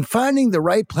 and finding the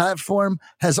right platform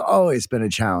has always been a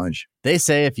challenge. They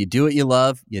say if you do what you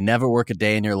love, you never work a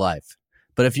day in your life.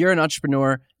 But if you're an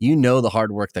entrepreneur, you know the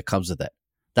hard work that comes with it.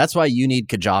 That's why you need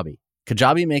Kajabi.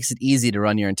 Kajabi makes it easy to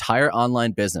run your entire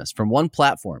online business from one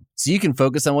platform so you can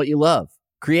focus on what you love,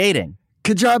 creating.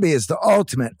 Kajabi is the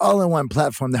ultimate all-in-one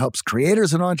platform that helps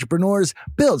creators and entrepreneurs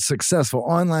build successful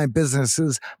online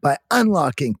businesses by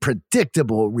unlocking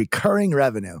predictable recurring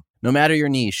revenue. No matter your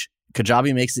niche,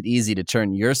 Kajabi makes it easy to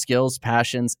turn your skills,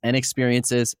 passions, and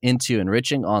experiences into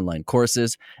enriching online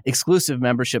courses, exclusive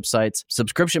membership sites,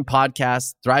 subscription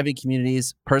podcasts, thriving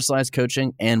communities, personalized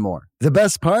coaching, and more. The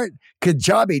best part?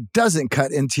 Kajabi doesn't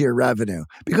cut into your revenue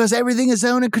because everything is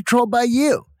owned and controlled by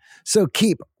you. So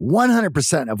keep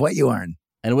 100% of what you earn.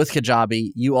 And with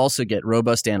Kajabi, you also get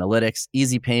robust analytics,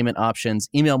 easy payment options,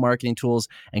 email marketing tools,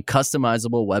 and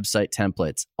customizable website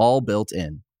templates, all built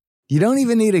in. You don't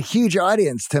even need a huge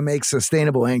audience to make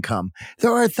sustainable income.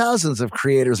 There are thousands of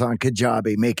creators on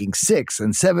Kajabi making 6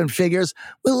 and 7 figures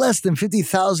with less than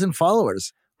 50,000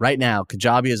 followers. Right now,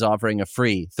 Kajabi is offering a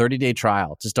free 30-day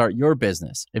trial to start your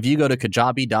business if you go to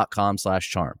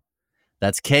kajabi.com/charm.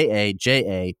 That's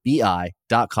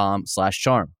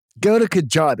KAJABI.com/charm. Go to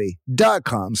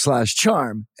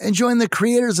kajabi.com/charm and join the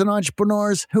creators and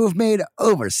entrepreneurs who have made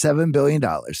over $7 billion.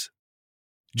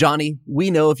 Johnny, we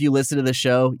know if you listen to the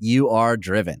show, you are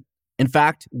driven. In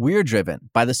fact, we're driven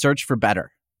by the search for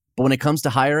better. But when it comes to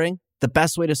hiring, the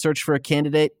best way to search for a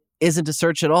candidate isn't to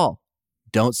search at all.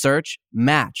 Don't search,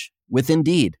 match with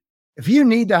Indeed. If you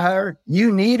need to hire,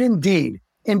 you need Indeed.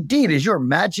 Indeed is your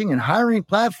matching and hiring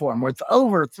platform with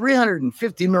over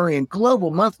 350 million global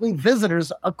monthly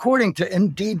visitors, according to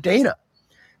Indeed data,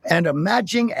 and a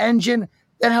matching engine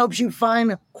that helps you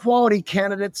find quality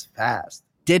candidates fast.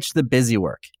 Ditch the busy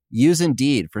work. Use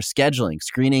Indeed for scheduling,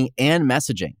 screening, and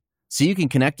messaging so you can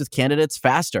connect with candidates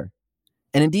faster.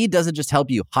 And Indeed doesn't just help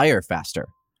you hire faster.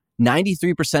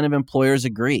 93% of employers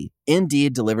agree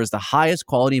Indeed delivers the highest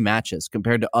quality matches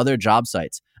compared to other job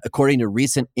sites, according to a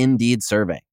recent Indeed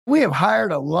survey. We have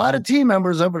hired a lot of team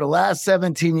members over the last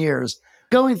 17 years.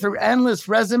 Going through endless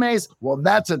resumes, well,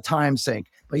 that's a time sink.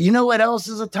 But you know what else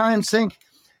is a time sink?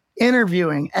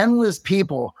 Interviewing endless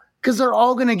people, because they're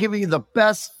all going to give you the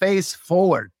best face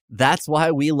forward. That's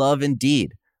why we love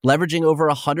Indeed, leveraging over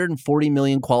 140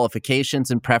 million qualifications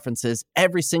and preferences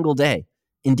every single day.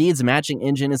 Indeed's matching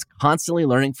engine is constantly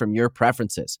learning from your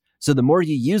preferences. So the more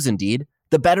you use Indeed,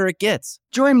 the better it gets.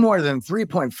 Join more than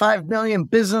 3.5 million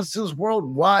businesses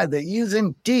worldwide that use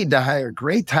Indeed to hire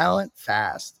great talent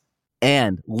fast.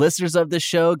 And listeners of this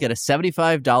show get a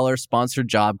 $75 sponsored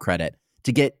job credit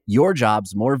to get your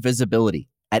jobs more visibility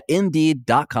at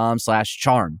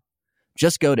Indeed.com/charm.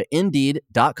 Just go to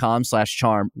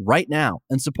Indeed.com/charm right now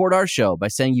and support our show by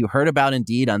saying you heard about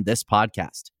Indeed on this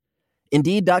podcast.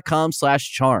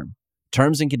 Indeed.com/charm.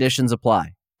 Terms and conditions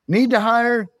apply. Need to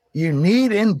hire? You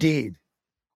need Indeed.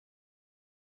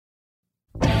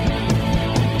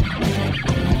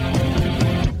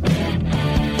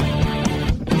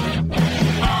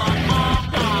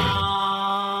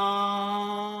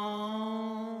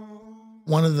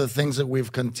 One of the things that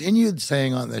we've continued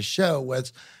saying on this show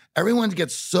was everyone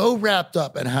gets so wrapped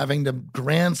up in having to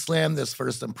grand slam this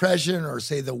first impression or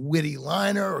say the witty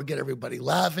liner or get everybody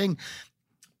laughing.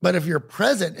 But if you're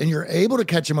present and you're able to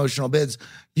catch emotional bids,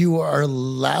 you are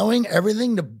allowing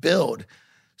everything to build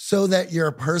so that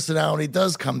your personality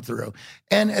does come through.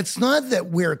 And it's not that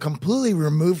we're completely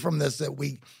removed from this, that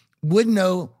we wouldn't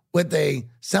know what they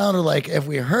sounded like if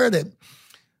we heard it.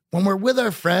 When we're with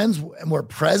our friends and we're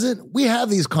present, we have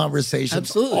these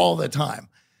conversations all the time.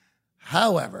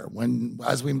 However, when,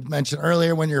 as we mentioned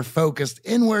earlier, when you're focused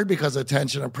inward because of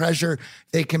tension and pressure,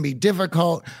 they can be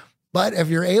difficult. But if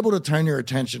you're able to turn your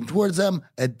attention towards them,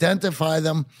 identify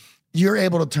them, you're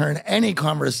able to turn any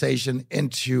conversation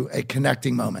into a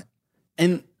connecting moment.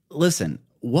 And listen,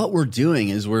 what we're doing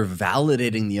is we're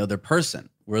validating the other person.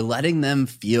 We're letting them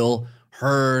feel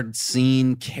heard,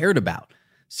 seen, cared about.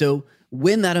 So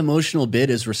when that emotional bid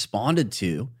is responded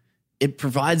to, it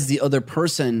provides the other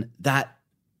person that,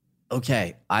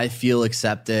 okay, I feel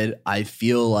accepted. I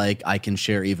feel like I can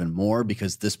share even more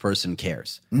because this person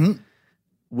cares. Mm-hmm.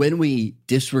 When we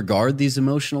disregard these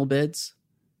emotional bids,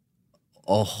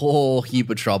 a whole heap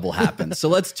of trouble happens. So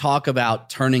let's talk about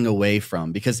turning away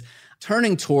from, because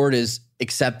turning toward is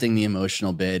accepting the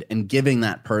emotional bid and giving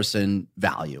that person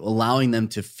value, allowing them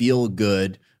to feel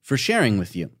good for sharing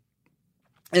with you.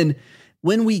 And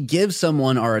when we give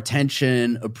someone our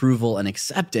attention, approval, and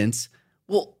acceptance,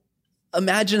 well,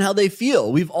 imagine how they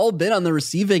feel. We've all been on the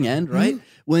receiving end, right? Mm-hmm.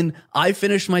 When I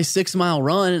finished my 6-mile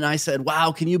run and I said,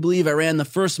 wow, can you believe I ran the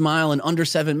first mile in under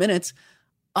 7 minutes?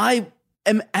 I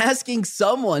am asking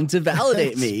someone to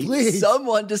validate me,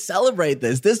 someone to celebrate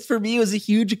this. This for me was a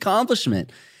huge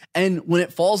accomplishment. And when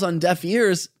it falls on deaf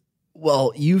ears,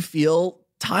 well, you feel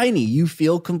tiny. You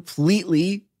feel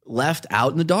completely left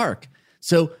out in the dark.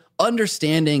 So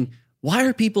understanding, why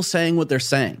are people saying what they're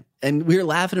saying? And we were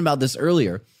laughing about this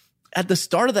earlier. At the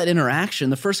start of that interaction,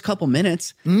 the first couple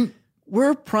minutes,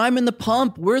 we're priming the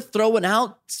pump. We're throwing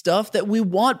out stuff that we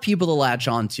want people to latch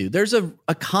onto. There's a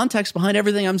context behind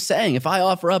everything I'm saying. If I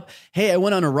offer up, hey, I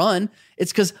went on a run,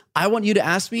 it's because I want you to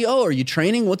ask me, oh, are you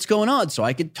training? What's going on? So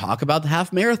I could talk about the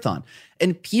half marathon.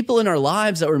 And people in our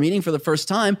lives that we're meeting for the first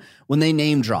time, when they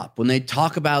name drop, when they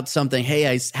talk about something, hey,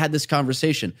 I had this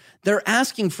conversation, they're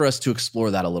asking for us to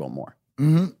explore that a little more.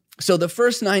 Mm-hmm. So the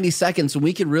first 90 seconds, when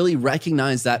we can really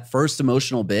recognize that first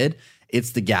emotional bid,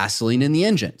 it's the gasoline in the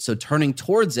engine. So turning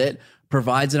towards it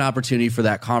provides an opportunity for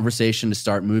that conversation to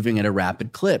start moving at a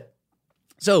rapid clip.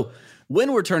 So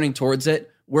when we're turning towards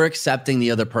it, we're accepting the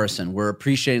other person. We're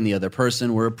appreciating the other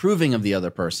person. We're approving of the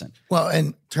other person. Well,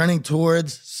 and turning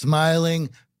towards, smiling,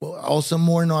 well, also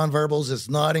more nonverbals is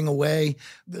nodding away.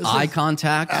 Eye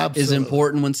contact is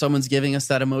important when someone's giving us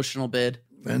that emotional bid.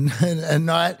 And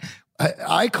not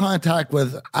eye contact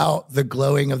without the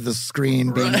glowing of the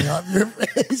screen beaming up your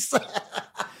face.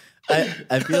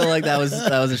 I feel like that was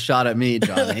a shot at me,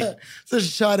 Johnny. It's a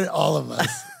shot at all of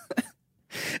us.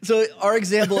 So our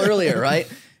example earlier,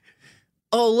 right?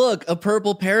 Oh, look, a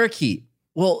purple parakeet.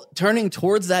 Well, turning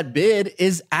towards that bid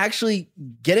is actually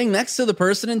getting next to the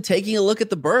person and taking a look at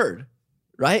the bird,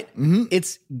 right? Mm-hmm.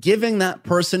 It's giving that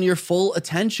person your full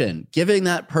attention, giving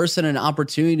that person an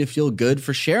opportunity to feel good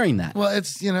for sharing that. Well,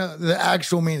 it's, the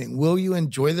actual meaning. Will you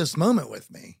enjoy this moment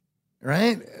with me?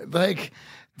 Right? Like,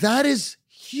 that is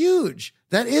huge.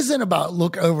 That isn't about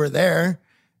look over there.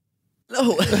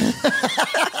 No.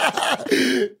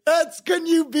 Can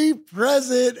you be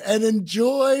present and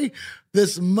enjoy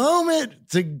this moment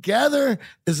together?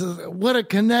 What a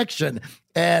connection.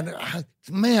 And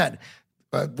man,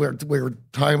 we were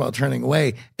talking about turning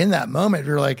away. In that moment,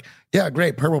 you're like, yeah,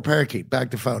 great, purple parakeet,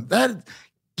 back to phone. That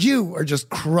you are just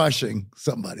crushing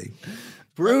somebody.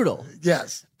 Brutal.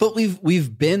 Yes. But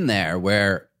we've been there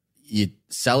where you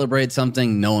celebrate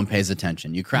something, no one pays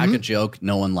attention. You crack a joke,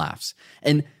 no one laughs.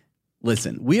 And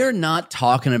listen, we are not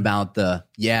talking about the,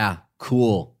 yeah,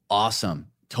 cool, awesome,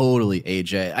 totally,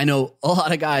 AJ. I know a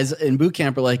lot of guys in boot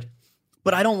camp are like,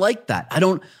 but I don't like that. I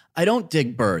don't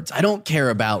dig birds. I don't care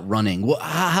about running. Well,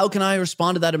 how can I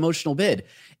respond to that emotional bid?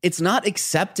 It's not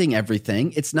accepting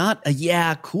everything. It's not a,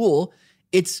 yeah, cool.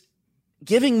 It's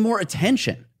giving more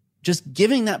attention. Just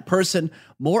giving that person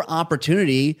more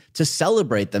opportunity to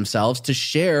celebrate themselves, to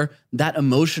share that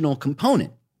emotional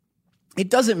component.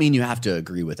 It doesn't mean you have to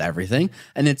agree with everything.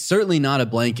 And it's certainly not a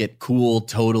blanket, cool,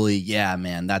 totally, yeah,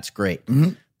 man, that's great.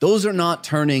 Mm-hmm. Those are not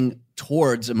turning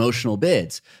towards emotional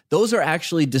bids. Those are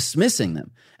actually dismissing them.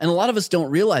 And a lot of us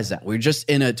don't realize that. We're just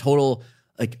in a total,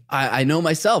 like, I know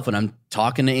myself when I'm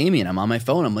talking to Amy and I'm on my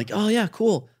phone, I'm like, oh yeah,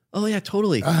 cool. Oh yeah,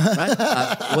 totally. Right?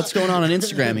 What's going on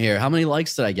Instagram here? How many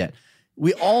likes did I get?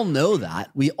 We all know that.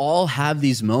 We all have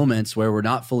these moments where we're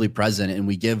not fully present and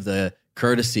we give the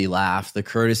courtesy laugh, the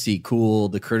courtesy cool,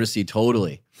 the courtesy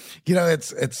totally. You know,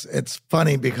 it's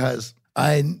funny because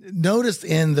I noticed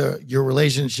in your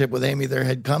relationship with Amy, there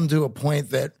had come to a point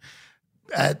that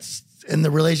in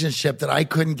the relationship that I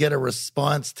couldn't get a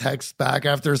response text back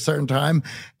after a certain time.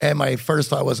 And my first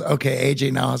thought was, okay,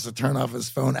 AJ now has to turn off his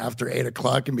phone after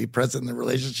 8:00 and be present in the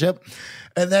relationship.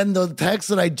 And then the text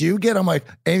that I do get, I'm like,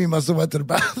 Amy must have went to the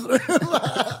bathroom.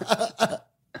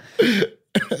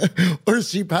 Or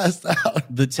she passed out.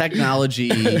 The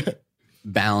technology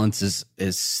balance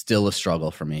is still a struggle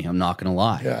for me. I'm not going to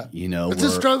lie. Yeah. You know, it's a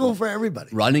struggle for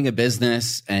everybody. Running a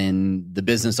business, and the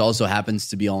business also happens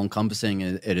to be all encompassing.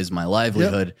 It is my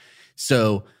livelihood. Yep.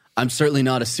 So I'm certainly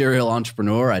not a serial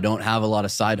entrepreneur. I don't have a lot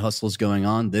of side hustles going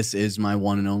on. This is my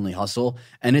one and only hustle.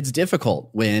 And it's difficult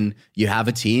when you have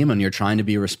a team and you're trying to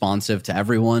be responsive to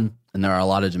everyone and there are a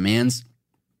lot of demands.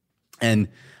 And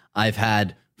I've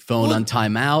had phone on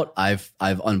timeout. I've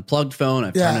unplugged phone.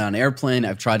 I've turned it on airplane.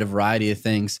 I've tried a variety of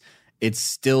things. It's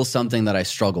still something that I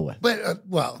struggle with. But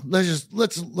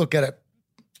let's look at it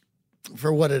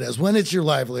for what it is. When it's your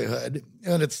livelihood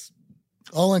and it's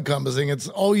all encompassing, it's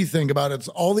all you think about, it's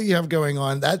all that you have going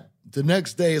on, that the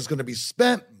next day is going to be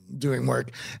spent doing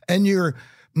work, and you're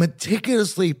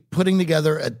meticulously putting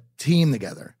together a team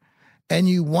together. And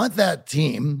you want that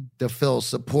team to feel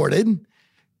supported,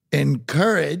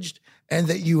 encouraged, and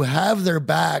that you have their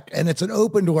back, and it's an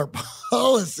open door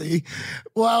policy.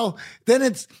 Well, then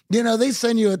it's, they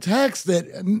send you a text at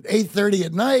 8:30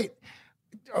 at night.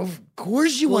 Of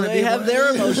course you want to be. They have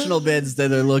their emotional bids that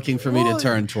they're looking for me to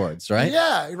turn towards, right?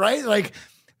 Yeah, right? Like,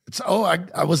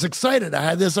 I was excited. I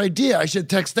had this idea. I should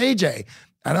text AJ.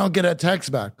 I don't get a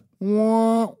text back.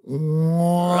 Right.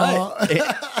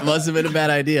 It must have been a bad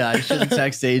idea. I shouldn't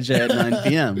text AJ at 9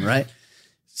 p.m., right?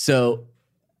 So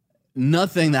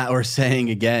nothing that we're saying,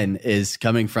 again, is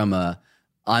coming from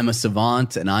I'm a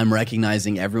savant and I'm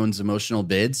recognizing everyone's emotional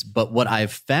bids. But what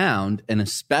I've found, and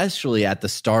especially at the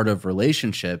start of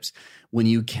relationships, when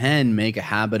you can make a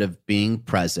habit of being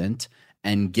present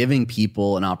and giving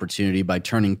people an opportunity by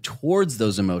turning towards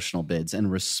those emotional bids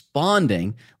and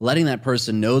responding, letting that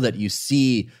person know that you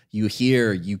see, you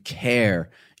hear, you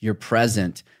care, you're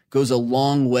present, goes a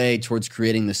long way towards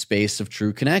creating the space of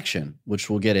true connection, which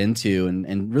we'll get into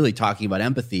and really talking about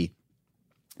empathy.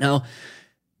 Now,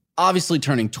 obviously,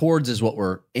 turning towards is what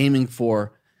we're aiming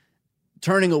for.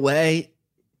 Turning away,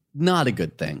 not a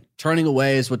good thing. Turning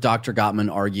away is what Dr.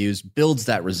 Gottman argues builds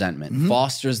that resentment,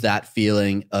 fosters that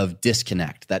feeling of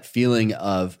disconnect, that feeling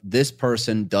of this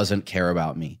person doesn't care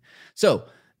about me. So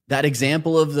that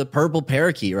example of the purple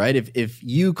parakeet, right? If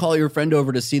you call your friend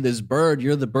over to see this bird,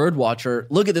 you're the bird watcher,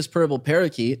 look at this purple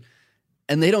parakeet,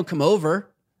 and they don't come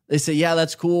over. They say, yeah,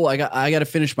 that's cool. I got to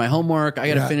finish my homework. I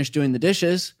got to finish doing the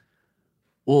dishes.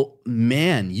 Well,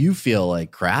 man, you feel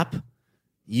like crap.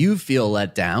 You feel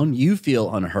let down. You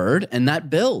feel unheard, and that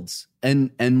builds.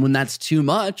 And when that's too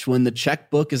much, when the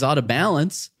checkbook is out of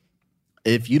balance,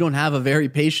 if you don't have a very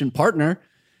patient partner,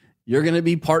 you're going to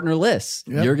be partnerless.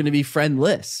 Yep. You're going to be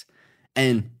friendless.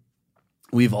 And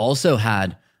we've also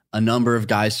had a number of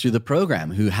guys through the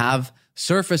program who have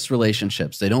surface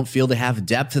relationships. They don't feel they have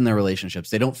depth in their relationships.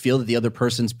 They don't feel that the other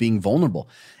person's being vulnerable.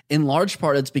 In large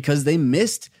part, it's because they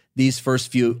missed these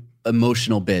first few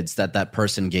emotional bids that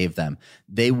person gave them.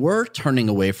 They were turning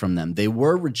away from them. They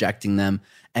were rejecting them.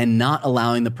 and not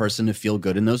allowing the person to feel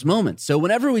good in those moments. So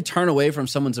whenever we turn away from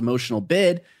someone's emotional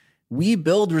bid, we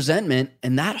build resentment,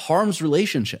 and that harms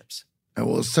relationships. And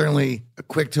we're certainly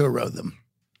quick to erode them.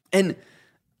 And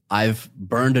I've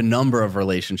burned a number of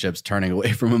relationships turning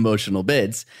away from emotional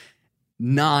bids,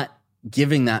 not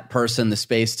giving that person the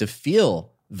space to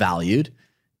feel valued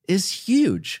is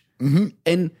huge. Mm-hmm.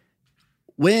 And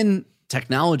when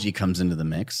technology comes into the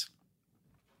mix,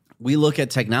 we look at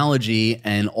technology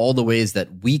and all the ways that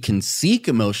we can seek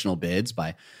emotional bids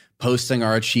by posting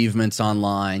our achievements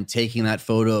online, taking that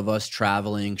photo of us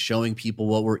traveling, showing people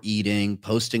what we're eating,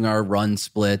 posting our run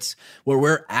splits, where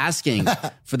we're asking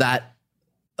for that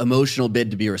emotional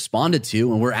bid to be responded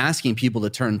to, and we're asking people to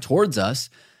turn towards us.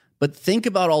 But think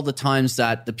about all the times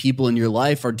that the people in your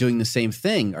life are doing the same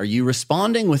thing. Are you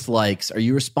responding with likes? Are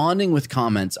you responding with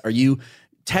comments? Are you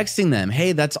texting them,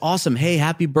 hey, that's awesome. Hey,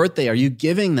 happy birthday. Are you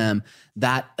giving them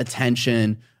that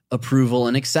attention, approval,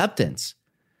 and acceptance?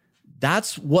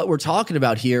 That's what we're talking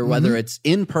about here, whether it's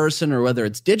in person or whether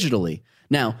it's digitally.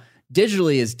 Now,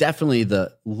 digitally is definitely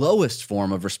the lowest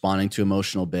form of responding to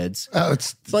emotional bids,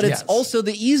 but it's also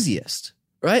the easiest,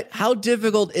 right? How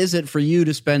difficult is it for you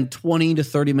to spend 20 to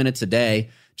 30 minutes a day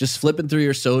just flipping through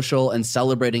your social and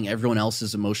celebrating everyone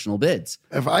else's emotional bids?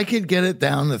 If I could get it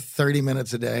down to 30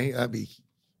 minutes a day, that'd be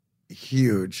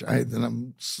huge. Then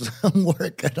I'm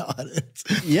working on it.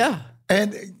 Yeah.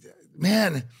 And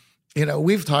man,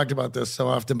 we've talked about this so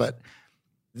often, but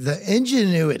the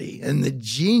ingenuity and the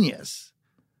genius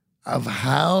of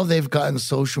how they've gotten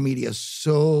social media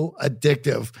so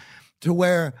addictive to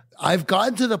where I've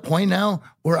gotten to the point now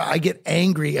where I get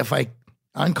angry if I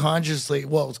consciously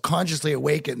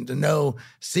awakened to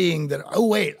seeing that, oh,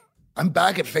 wait, I'm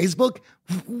back at Facebook.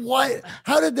 What?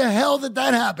 How did the hell did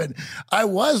that happen? I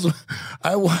was,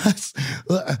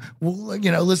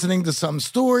 listening to some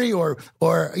story or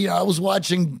I was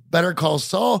watching Better Call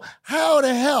Saul. How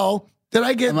the hell did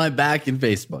I get? Am I back in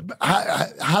Facebook?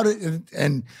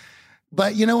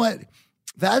 But you know what?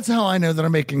 That's how I know that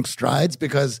I'm making strides,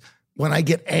 because when I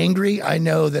get angry, I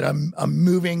know that I'm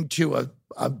moving to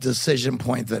a decision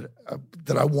point that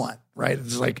I want. Right?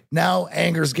 It's like now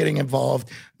anger's getting involved.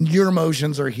 Your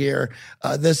emotions are here.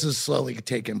 This is slowly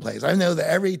taking place. I know that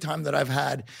every time that I've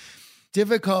had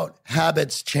difficult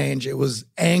habits change,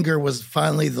 anger was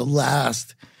finally the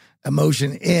last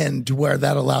emotion in to where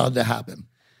that allowed to happen.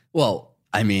 Well,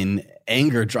 I mean,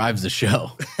 anger drives the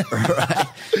show, right?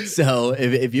 So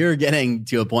if you're getting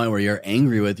to a point where you're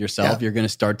angry with yourself, you're going to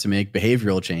start to make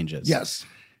behavioral changes. Yes.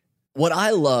 What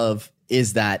I love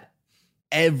is that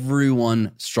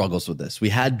everyone struggles with this. We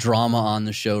had Drama on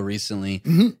the show recently,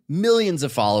 millions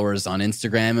of followers on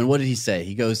Instagram. And what did he say?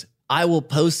 He goes, I will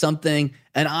post something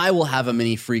and I will have a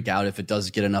mini freak out if it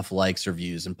doesn't get enough likes or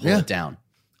views and pull it down.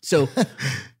 So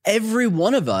every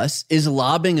one of us is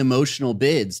lobbing emotional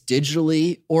bids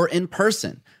digitally or in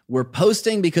person. We're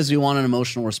posting because we want an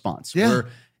emotional response. Yeah. We're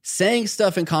saying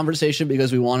stuff in conversation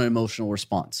because we want an emotional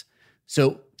response.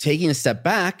 So taking a step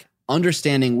back,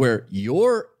 understanding where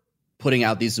you're putting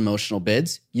out these emotional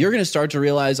bids, you're going to start to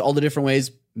realize all the different ways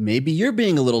maybe you're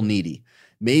being a little needy.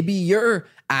 Maybe you're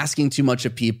asking too much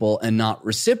of people and not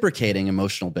reciprocating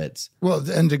emotional bids. Well,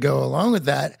 and to go along with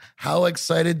that, how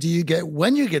excited do you get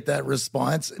when you get that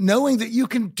response, knowing that you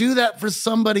can do that for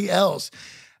somebody else?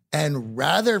 And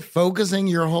rather focusing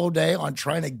your whole day on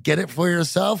trying to get it for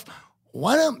yourself,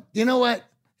 why don't, you know what?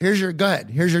 Here's your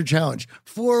challenge.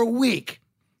 For a week,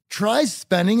 try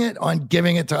spending it on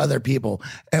giving it to other people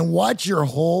and watch your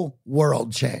whole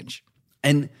world change.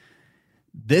 And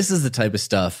this is the type of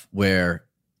stuff where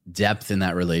depth in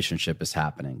that relationship is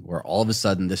happening, where all of a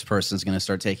sudden this person is going to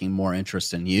start taking more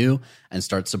interest in you and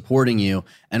start supporting you.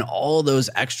 And all those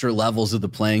extra levels of the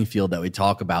playing field that we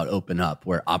talk about open up,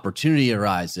 where opportunity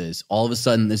arises. All of a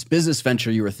sudden, this business venture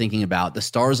you were thinking about, the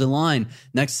stars align.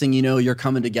 Next thing you know, you're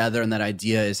coming together and that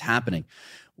idea is happening.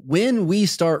 When we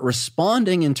start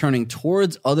responding and turning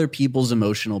towards other people's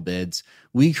emotional bids,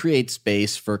 we create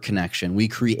space for connection. We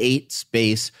create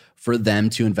space for them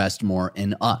to invest more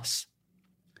in us.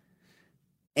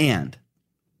 And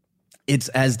it's,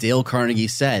 as Dale Carnegie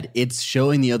said, it's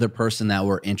showing the other person that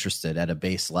we're interested at a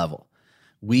base level.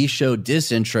 We show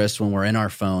disinterest when we're in our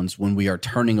phones, when we are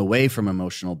turning away from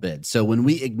emotional bids. So when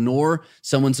we ignore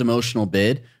someone's emotional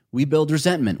bid, we build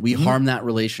resentment. We harm that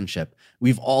relationship.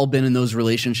 We've all been in those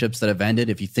relationships that have ended.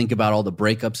 If you think about all the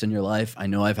breakups in your life, I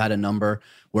know I've had a number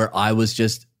where I was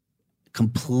just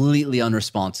completely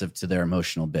unresponsive to their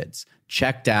emotional bids,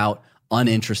 checked out,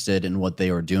 uninterested in what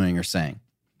they were doing or saying.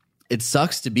 It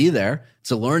sucks to be there.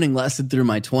 It's a learning lesson through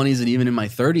my 20s and even in my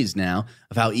 30s now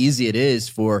of how easy it is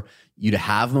for you to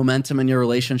have momentum in your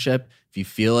relationship, if you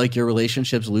feel like your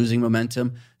relationship's losing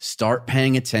momentum, start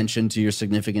paying attention to your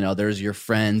significant others, your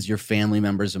friends, your family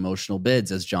members' emotional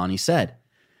bids, as Johnny said.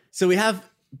 So we have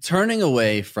turning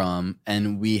away from,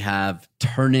 and we have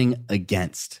turning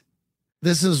against.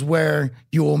 This is where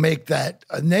you will make that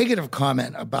a negative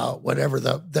comment about whatever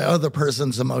the other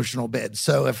person's emotional bid.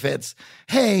 So if it's,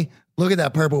 hey, look at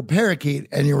that purple parakeet,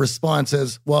 and your response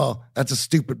is, well, that's a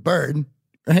stupid bird,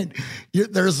 right?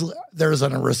 There's a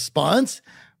response,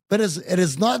 but it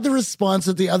is not the response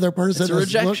that the other person is. It's a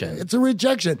rejection. It's a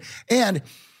rejection. And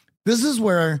this is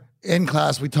where in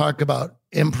class we talk about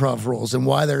improv rules and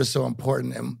why they're so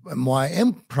important and why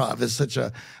improv is such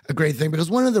a great thing. Because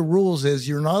one of the rules is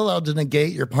you're not allowed to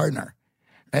negate your partner.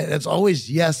 Right? It's always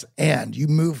yes and. You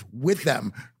move with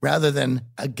them rather than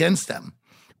against them,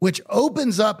 which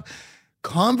opens up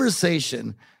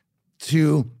conversation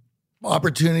to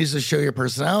opportunities to show your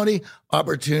personality,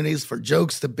 opportunities for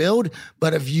jokes to build.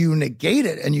 But if you negate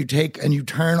it and you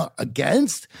turn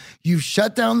against, you've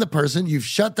shut down the person, you've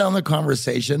shut down the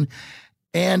conversation,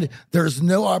 and there's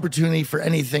no opportunity for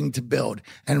anything to build.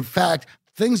 And in fact,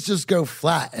 things just go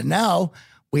flat. And now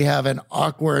we have an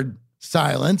awkward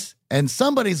silence, and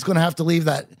somebody's going to have to leave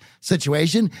that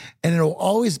situation, and it'll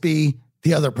always be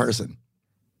the other person.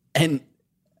 And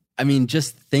I mean,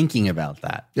 just thinking about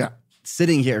that. Yeah.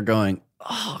 Sitting here going,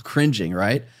 oh, cringing,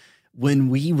 right? When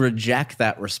we reject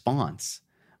that response,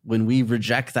 when we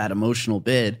reject that emotional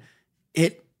bid,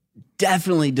 it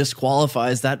definitely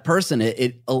disqualifies that person.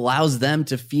 It allows them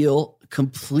to feel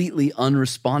completely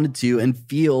unresponded to and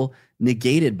feel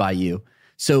negated by you.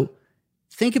 So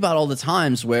think about all the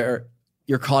times where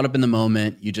you're caught up in the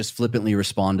moment, you just flippantly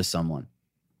respond to someone.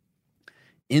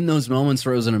 In those moments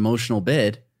where it was an emotional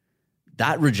bid,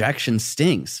 that rejection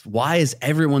stings. Why is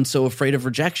everyone so afraid of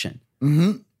rejection?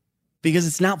 Mm-hmm. Because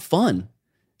it's not fun.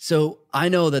 So I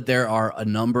know that there are a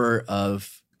number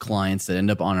of clients that end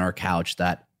up on our couch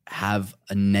that have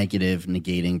a negative,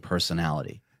 negating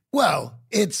personality. Well,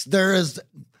 there is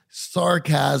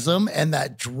sarcasm and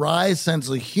that dry sense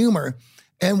of humor.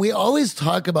 And we always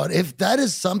talk about if that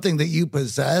is something that you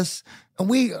possess. And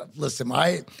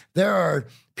there are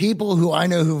people who I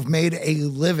know who've made a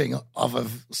living off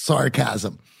of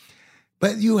sarcasm.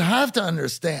 But you have to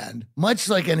understand, much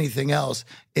like anything else,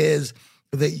 is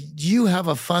that you have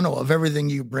a funnel of everything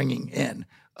you're bringing in,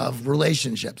 of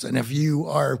relationships. And if you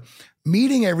are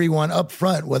meeting everyone up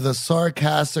front with a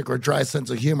sarcastic or dry sense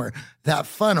of humor, that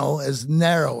funnel is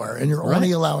narrower and you're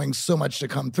only allowing so much to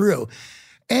come through.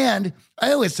 And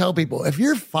I always tell people, if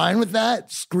you're fine with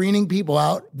that, screening people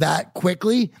out that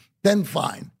quickly, then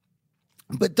fine.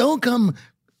 But don't come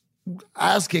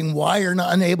asking why you're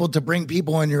not unable to bring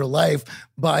people in your life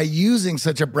by using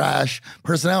such a brash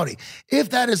personality. If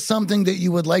that is something that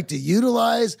you would like to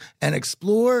utilize and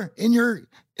explore in your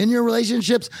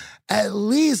relationships, at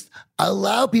least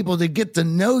allow people to get to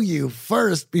know you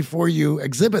first before you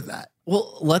exhibit that.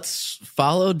 Well, let's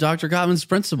follow Dr. Gottman's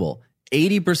principle.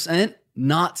 80%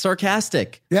 not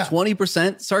sarcastic,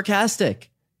 20% sarcastic.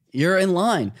 You're in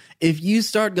line. If you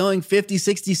start going 50,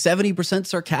 60, 70%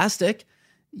 sarcastic,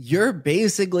 you're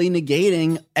basically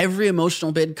negating every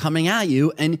emotional bid coming at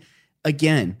you. And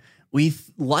again, we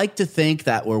like to think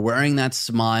that we're wearing that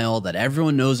smile, that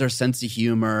everyone knows our sense of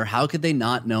humor. How could they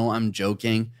not know I'm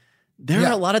joking? There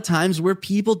are a lot of times where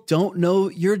people don't know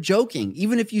you're joking,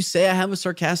 even if you say I have a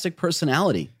sarcastic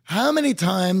personality. How many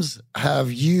times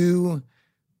have you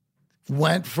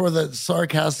went for the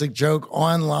sarcastic joke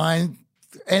online,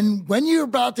 and when you're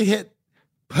about to hit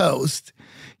post,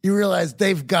 you realize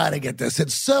they've got to get this.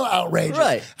 It's so outrageous.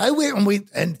 Right.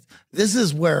 And this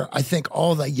is where I think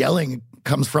all the yelling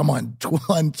comes from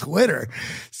on Twitter.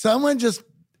 Someone just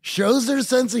shows their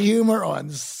sense of humor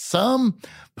on some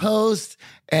post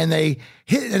and they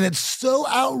hit, and it's so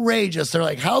outrageous. They're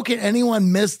like, how can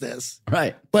anyone miss this?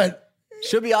 Right. But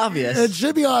should be obvious. It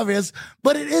should be obvious,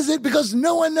 but it isn't, because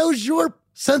no one knows your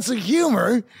sense of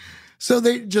humor. So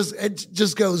it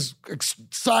just goes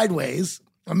sideways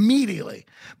immediately.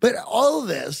 But all of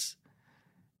this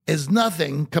is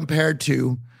nothing compared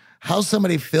to how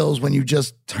somebody feels when you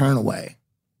just turn away.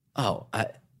 Oh,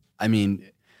 I mean,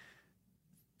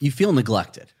 you feel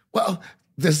neglected. Well,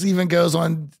 this even goes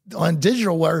on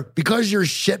digital, where because you're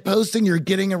shit posting, you're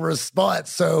getting a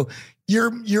response. So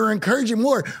you're encouraging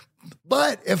more.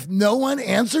 But if no one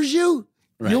answers you,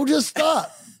 you'll just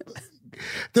stop.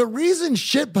 The reason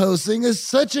shit posting is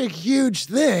such a huge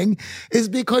thing is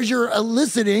because you're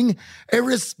eliciting a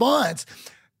response.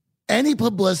 Any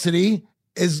publicity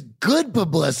is good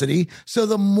publicity. So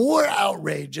the more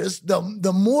outrageous,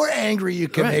 the more angry you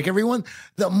can make everyone,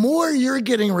 the more you're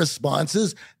getting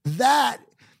responses. That,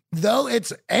 though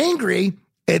it's angry,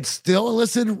 it's still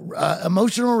elicited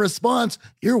emotional response.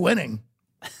 You're winning.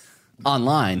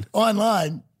 Online.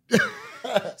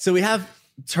 So we have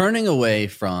turning away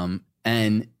from,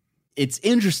 and it's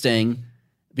interesting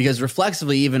because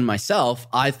reflexively, even myself,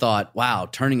 I thought, wow,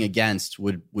 turning against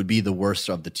would be the worst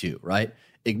of the two, right?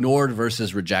 Ignored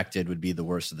versus rejected would be the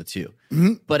worst of the two.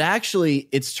 Mm-hmm. But actually,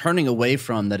 it's turning away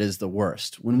from that is the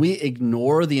worst. When we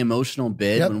ignore the emotional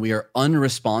bid, when we are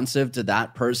unresponsive to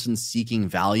that person seeking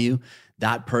value,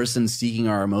 that person seeking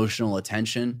our emotional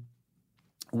attention,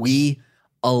 we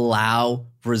allow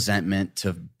resentment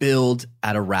to build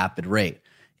at a rapid rate.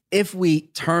 If we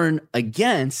turn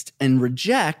against and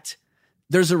reject,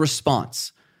 there's a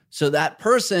response. So that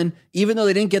person, even though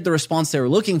they didn't get the response they were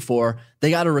looking for, they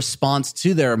got a response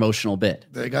to their emotional bid.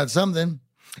 They got something.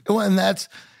 Well, and that's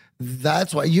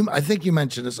why I think you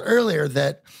mentioned this earlier,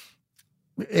 that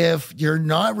if you're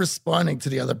not responding to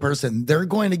the other person, they're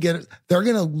going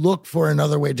to look for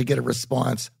another way to get a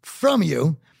response from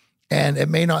you. And it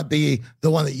may not be the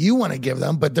one that you want to give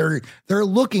them, but they're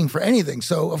looking for anything.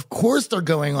 So of course they're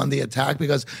going on the attack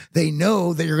because they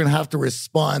know that you're going to have to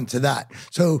respond to that.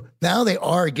 So now they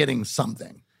are getting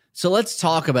something. So let's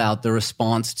talk about the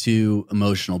response to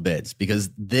emotional bids, because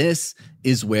this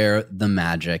is where the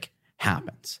magic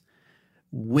happens.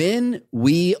 When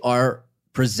we are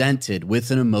presented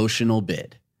with an emotional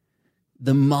bid,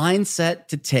 the mindset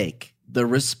to take, the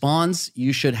response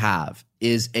you should have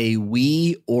is a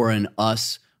we or an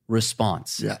us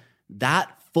response. Yeah. That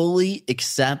fully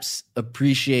accepts,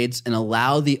 appreciates, and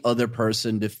allow the other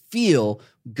person to feel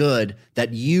good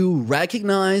that you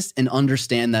recognize and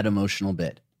understand that emotional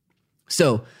bid.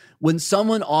 So when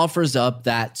someone offers up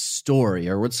that story,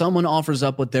 or when someone offers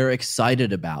up what they're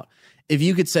excited about, if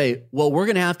you could say, well, we're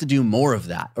going to have to do more of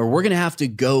that, or we're going to have to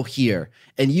go here,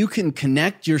 and you can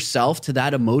connect yourself to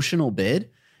that emotional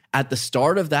bid at the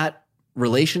start of that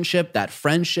relationship, that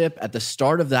friendship, at the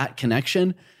start of that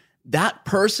connection, that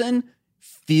person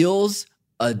feels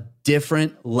a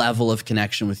different level of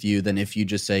connection with you than if you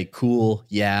just say, cool,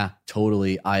 yeah,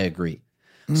 totally, I agree.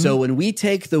 Mm-hmm. So when we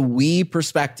take the we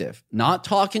perspective, not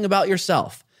talking about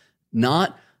yourself,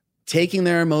 not taking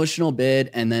their emotional bid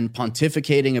and then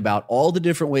pontificating about all the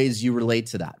different ways you relate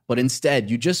to that, but instead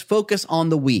you just focus on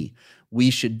the we. We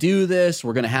should do this.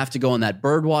 We're going to have to go on that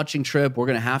bird watching trip. We're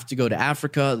going to have to go to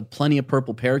Africa. Plenty of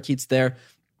purple parakeets there.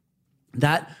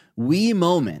 That we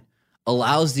moment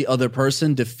allows the other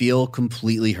person to feel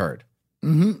completely heard.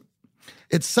 Mm-hmm.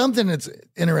 It's something that's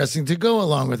interesting to go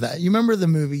along with that. You remember the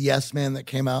movie Yes Man that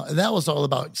came out? And that was all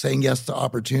about saying yes to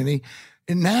opportunity.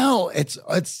 And now it's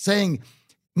saying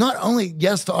not only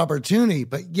yes to opportunity,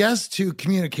 but yes to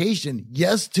communication,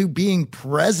 yes to being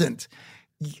present.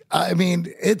 I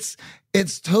mean,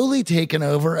 it's totally taken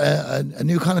over a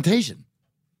new connotation.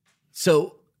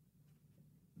 So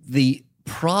the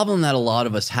problem that a lot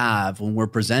of us have when we're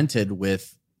presented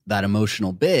with that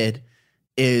emotional bid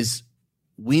is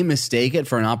we mistake it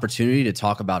for an opportunity to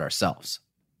talk about ourselves,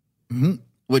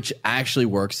 which actually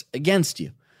works against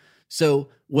you. So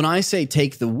when I say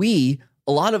take the we,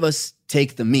 a lot of us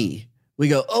take the me. We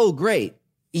go, oh, great.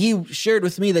 He shared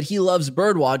with me that he loves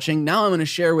bird watching. Now I'm going to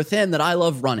share with him that I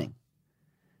love running.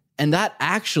 And that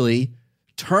actually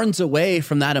turns away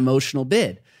from that emotional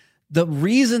bid. The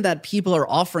reason that people are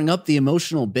offering up the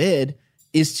emotional bid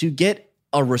is to get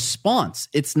a response.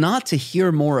 It's not to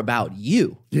hear more about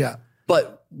you. Yeah.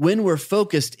 But when we're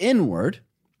focused inward,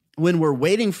 when we're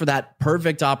waiting for that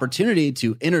perfect opportunity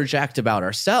to interject about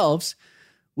ourselves,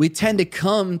 we tend to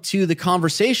come to the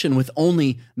conversation with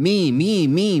only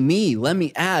me. Let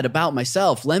me add about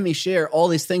myself. Let me share all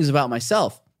these things about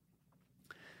myself.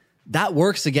 That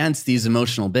works against these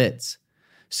emotional bids.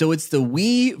 So it's the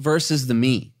we versus the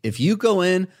me. If you go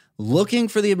in looking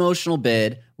for the emotional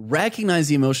bid, recognize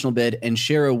the emotional bid, and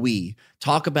share a we,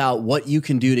 talk about what you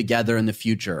can do together in the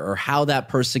future or how that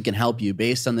person can help you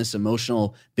based on this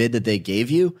emotional bid that they gave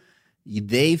you,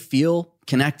 they feel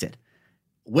connected.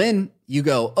 When you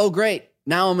go, oh, great,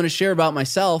 now I'm going to share about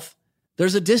myself,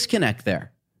 there's a disconnect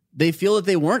there. They feel that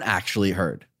they weren't actually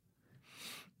heard.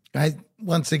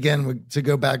 Once again, to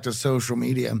go back to social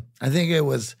media, I think it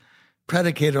was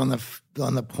predicated on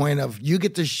the point of you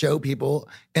get to show people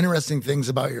interesting things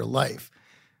about your life.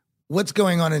 What's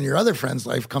going on in your other friend's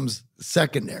life comes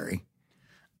secondary.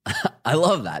 I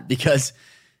love that, because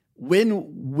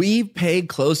when we pay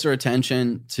closer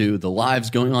attention to the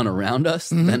lives going on around us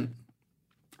than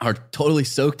are totally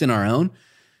soaked in our own,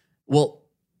 well,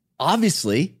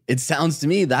 obviously, it sounds to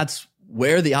me that's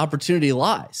where the opportunity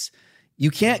lies. You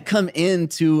can't come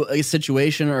into a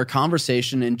situation or a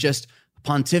conversation and just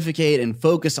pontificate and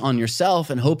focus on yourself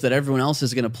and hope that everyone else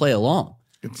is going to play along.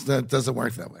 That doesn't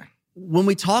work that way. When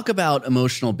we talk about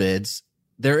emotional bids,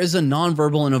 there is a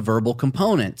nonverbal and a verbal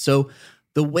component. So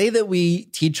the way that we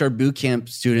teach our bootcamp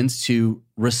students to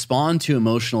respond to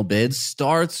emotional bids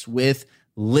starts with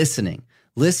listening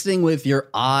with your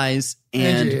eyes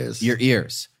and your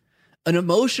ears. An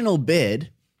emotional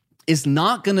bid is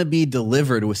not going to be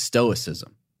delivered with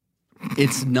stoicism.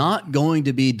 It's not going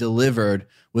to be delivered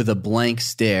with a blank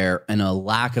stare and a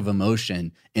lack of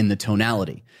emotion in the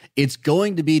tonality. It's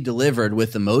going to be delivered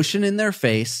with emotion in their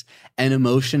face and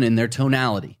emotion in their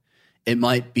tonality. It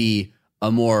might be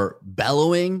a more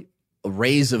bellowing, a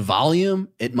raise of volume.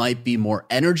 It might be more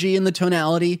energy in the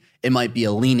tonality. It might be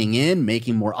a leaning in,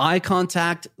 making more eye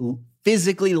contact,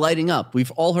 physically lighting up.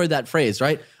 We've all heard that phrase,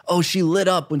 right? Oh, she lit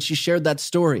up when she shared that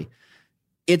story.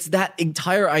 It's that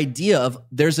entire idea of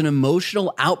there's an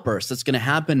emotional outburst that's going to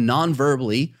happen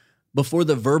non-verbally before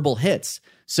the verbal hits.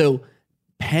 So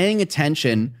paying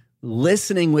attention,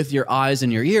 listening with your eyes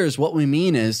and your ears, what we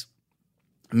mean is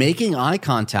making eye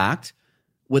contact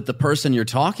with the person you're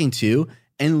talking to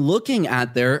and looking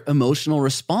at their emotional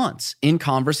response in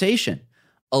conversation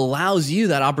allows you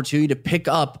that opportunity to pick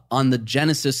up on the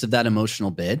genesis of that emotional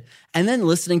bid and then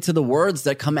listening to the words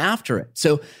that come after it.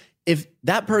 So if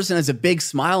that person has a big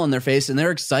smile on their face and they're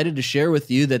excited to share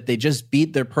with you that they just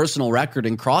beat their personal record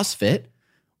in CrossFit,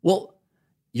 well,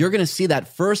 you're going to see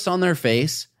that first on their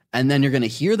face, and then you're going to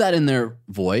hear that in their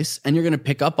voice, and you're going to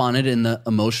pick up on it in the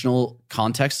emotional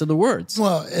context of the words.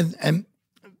 Well, and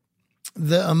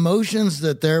the emotions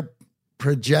that they're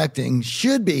projecting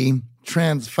should be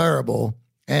transferable,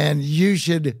 and you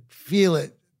should feel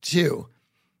it too.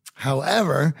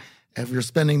 However, if you're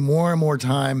spending more and more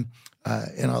time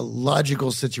in a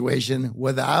logical situation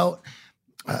without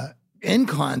in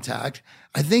contact,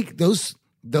 I think those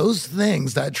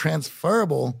things, that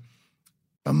transferable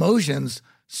emotions,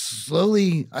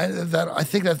 slowly, I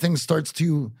think that thing starts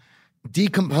to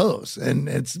decompose, and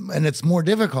it's more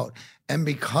difficult. And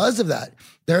because of that,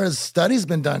 there has studies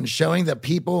been done showing that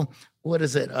people,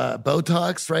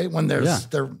 Botox, right? When their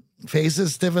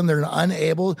faces stiffen, they're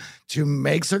unable to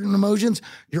make certain emotions.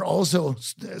 You're also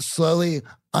slowly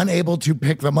unable to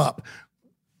pick them up.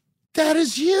 That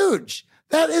is huge.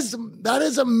 That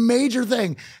is a major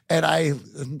thing.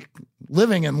 And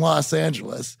living in Los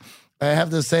Angeles, I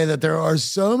have to say that there are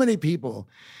so many people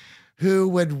who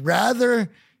would rather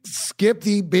skip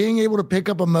the being able to pick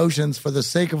up emotions for the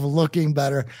sake of looking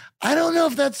better. I don't know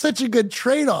if that's such a good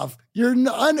trade-off. You're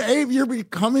unable. You're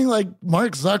becoming like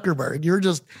Mark Zuckerberg. You're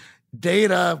just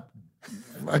data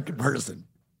person.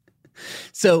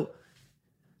 So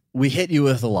we hit you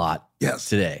with a lot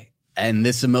today. And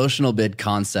this emotional bid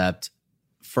concept,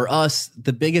 for us,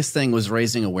 the biggest thing was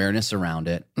raising awareness around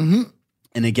it. Mm-hmm.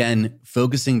 And again,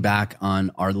 focusing back on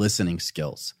our listening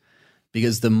skills.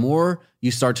 Because the more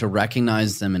you start to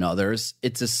recognize them in others,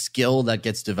 it's a skill that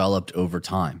gets developed over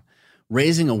time.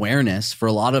 Raising awareness, for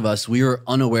a lot of us, we were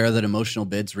unaware that emotional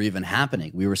bids were even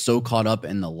happening. We were so caught up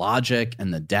in the logic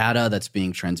and the data that's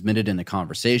being transmitted in a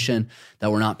conversation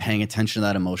that we're not paying attention to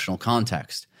that emotional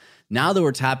context. Now that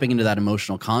we're tapping into that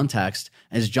emotional context,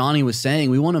 as Johnny was saying,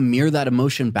 we want to mirror that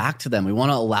emotion back to them. We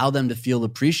want to allow them to feel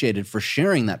appreciated for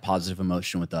sharing that positive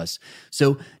emotion with us.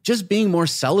 So just being more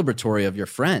celebratory of your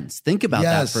friends. Think about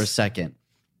that for a second.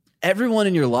 Everyone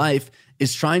in your life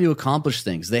is trying to accomplish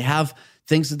things. They have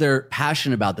things that they're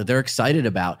passionate about, that they're excited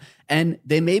about, and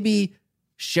they may be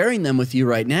sharing them with you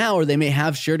right now, or they may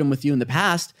have shared them with you in the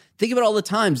past. Think about all the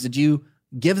times. Did you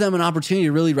give them an opportunity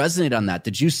to really resonate on that?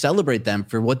 Did you celebrate them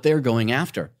for what they're going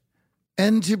after?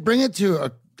 And to bring it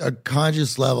to a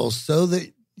conscious level so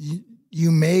that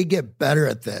you may get better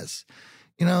at this,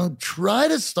 try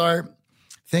to start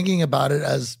thinking about it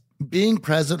as being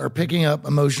present or picking up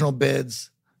emotional bids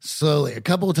slowly, a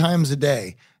couple of times a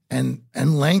day, and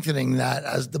lengthening that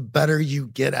as the better you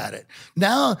get at it.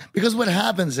 Now, because what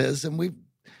happens is, and we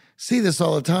see this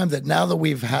all the time, that now that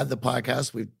we've had the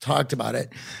podcast, we've talked about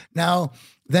it, now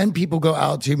then people go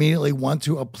out to immediately want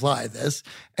to apply this,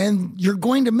 and you're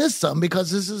going to miss some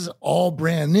because this is all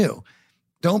brand new.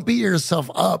 Don't beat yourself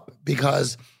up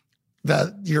because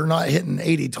that you're not hitting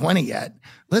 80-20 yet.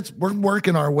 We're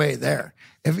working our way there.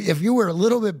 If you were a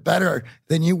little bit better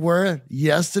than you were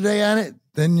yesterday at it,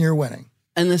 then you're winning.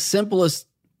 And the simplest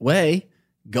way,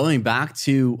 going back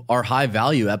to our high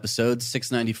value episodes,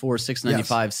 694,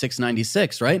 695,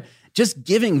 696, right, just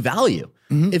giving value.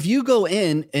 If you go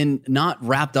in and not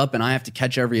wrapped up and I have to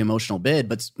catch every emotional bid,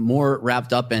 but more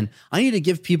wrapped up in I need to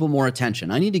give people more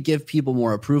attention. I need to give people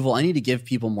more approval. I need to give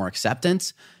people more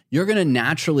acceptance. You're going to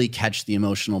naturally catch the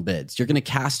emotional bids. You're going to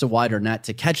cast a wider net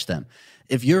to catch them.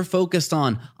 If you're focused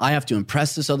on, I have to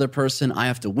impress this other person, I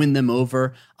have to win them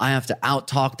over, I have to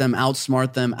out-talk them,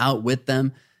 outsmart them, outwit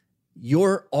them,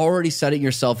 you're already setting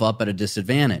yourself up at a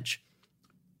disadvantage.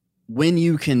 When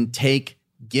you can take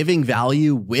giving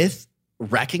value with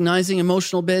recognizing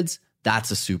emotional bids, that's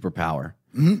a superpower.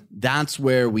 That's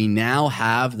where we now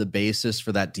have the basis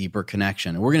for that deeper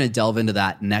connection. And we're going to delve into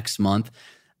that next month.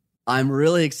 I'm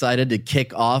really excited to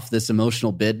kick off this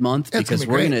emotional bid month because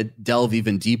we're going to delve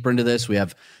even deeper into this. We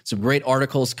have some great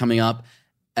articles coming up,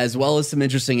 as well as some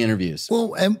interesting interviews.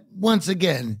 Well, and once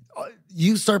again,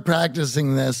 you start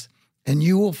practicing this and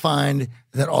you will find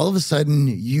that all of a sudden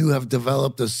you have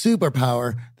developed a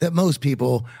superpower that most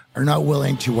people are not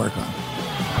willing to work on.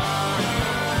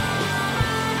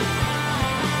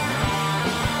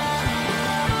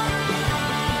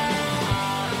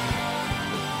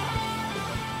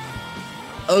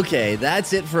 Okay,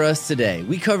 that's it for us today.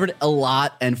 We covered a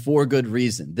lot and for good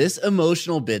reason. This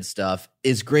emotional bid stuff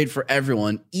is great for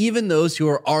everyone, even those who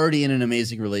are already in an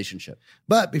amazing relationship.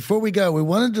 But before we go, we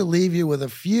wanted to leave you with a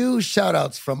few shout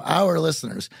outs from our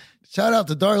listeners. Shout out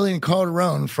to Darlene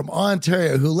Calderon from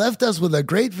Ontario, who left us with a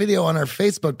great video on our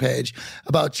Facebook page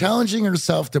about challenging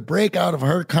herself to break out of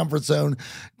her comfort zone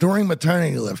during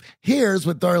maternity leave. Here's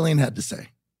what Darlene had to say.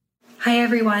 Hi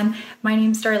everyone, my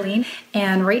name's Darlene,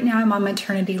 and right now I'm on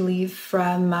maternity leave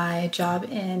from my job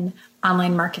in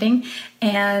online marketing,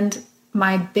 and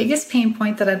my biggest pain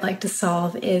point that I'd like to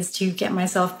solve is to get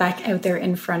myself back out there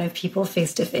in front of people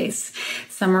face to face.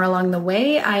 Somewhere along the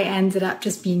way, I ended up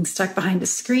just being stuck behind a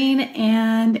screen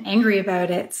and angry about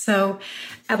it. So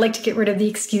I'd like to get rid of the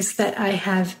excuse that I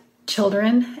have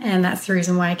children, and that's the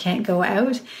reason why I can't go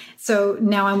out. So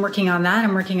now I'm working on that.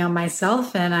 I'm working on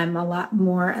myself, and I'm a lot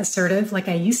more assertive like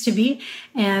I used to be.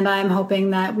 And I'm hoping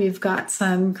that we've got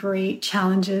some great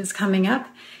challenges coming up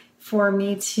for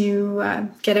me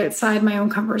to get outside my own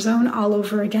comfort zone all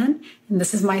over again. And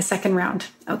this is my second round.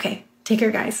 Okay, take care,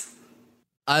 guys.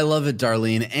 I love it,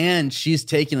 Darlene. And she's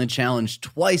taken the challenge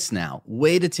twice now.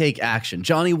 Way to take action.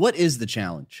 Johnny, what is the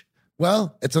challenge?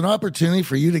 Well, it's an opportunity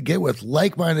for you to get with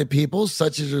like-minded people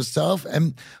such as yourself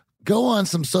and go on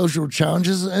some social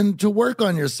challenges and to work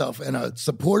on yourself in a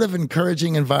supportive,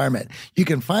 encouraging environment. You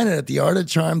can find it at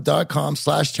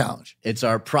theartofcharm.com/challenge. It's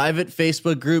our private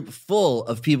Facebook group full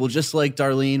of people just like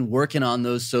Darlene working on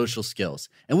those social skills.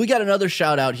 And we got another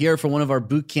shout out here for one of our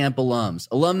boot camp alums.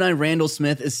 Alumni Randall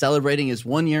Smith is celebrating his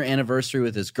 1-year anniversary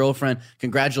with his girlfriend.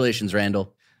 Congratulations,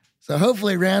 Randall. So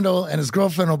hopefully Randall and his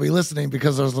girlfriend will be listening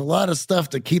because there's a lot of stuff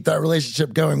to keep that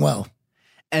relationship going well.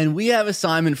 And we have an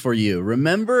assignment for you.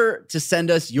 Remember to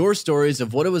send us your stories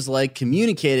of what it was like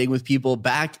communicating with people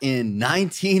back in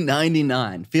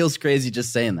 1999. Feels crazy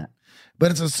just saying that.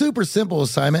 But it's a super simple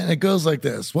assignment, and it goes like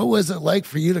this. What was it like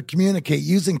for you to communicate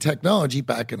using technology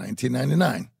back in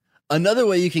 1999? Another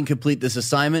way you can complete this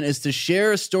assignment is to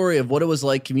share a story of what it was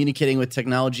like communicating with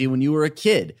technology when you were a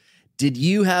kid. Did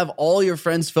you have all your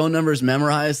friends' phone numbers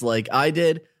memorized like I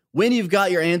did? When you've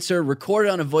got your answer, record it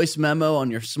on a voice memo on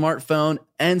your smartphone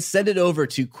and send it over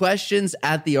to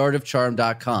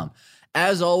questions@theartofcharm.com.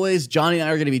 As always, Johnny and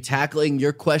I are going to be tackling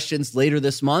your questions later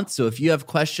this month. So if you have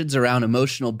questions around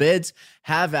emotional bids,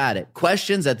 have at it.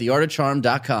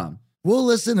 Questions@theartofcharm.com. We'll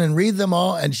listen and read them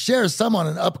all and share some on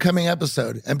an upcoming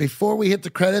episode. And before we hit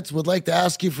the credits, we'd like to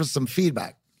ask you for some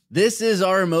feedback. This is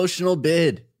our emotional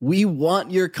bid. We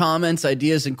want your comments,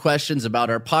 ideas, and questions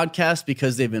about our podcast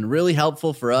because they've been really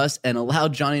helpful for us and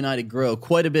allowed Johnny and I to grow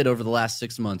quite a bit over the last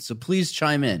 6 months. So please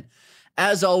chime in.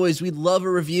 As always, we'd love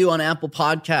a review on Apple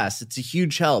Podcasts. It's a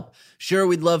huge help. Sure,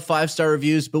 we'd love 5-star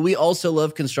reviews, but we also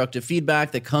love constructive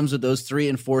feedback that comes with those 3-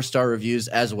 and 4-star reviews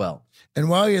as well. And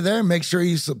while you're there, make sure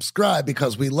you subscribe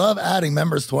because we love adding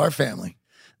members to our family.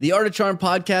 The Art of Charm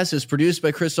podcast is produced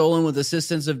by Chris Olin with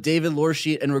assistance of David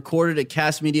Lorsheet and recorded at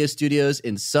Cast Media Studios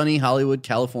in sunny Hollywood,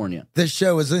 California. This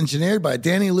show is engineered by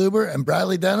Danny Luber and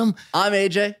Bradley Denham. I'm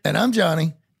AJ. And I'm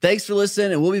Johnny. Thanks for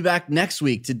listening, and we'll be back next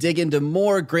week to dig into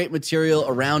more great material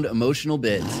around emotional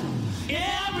bids.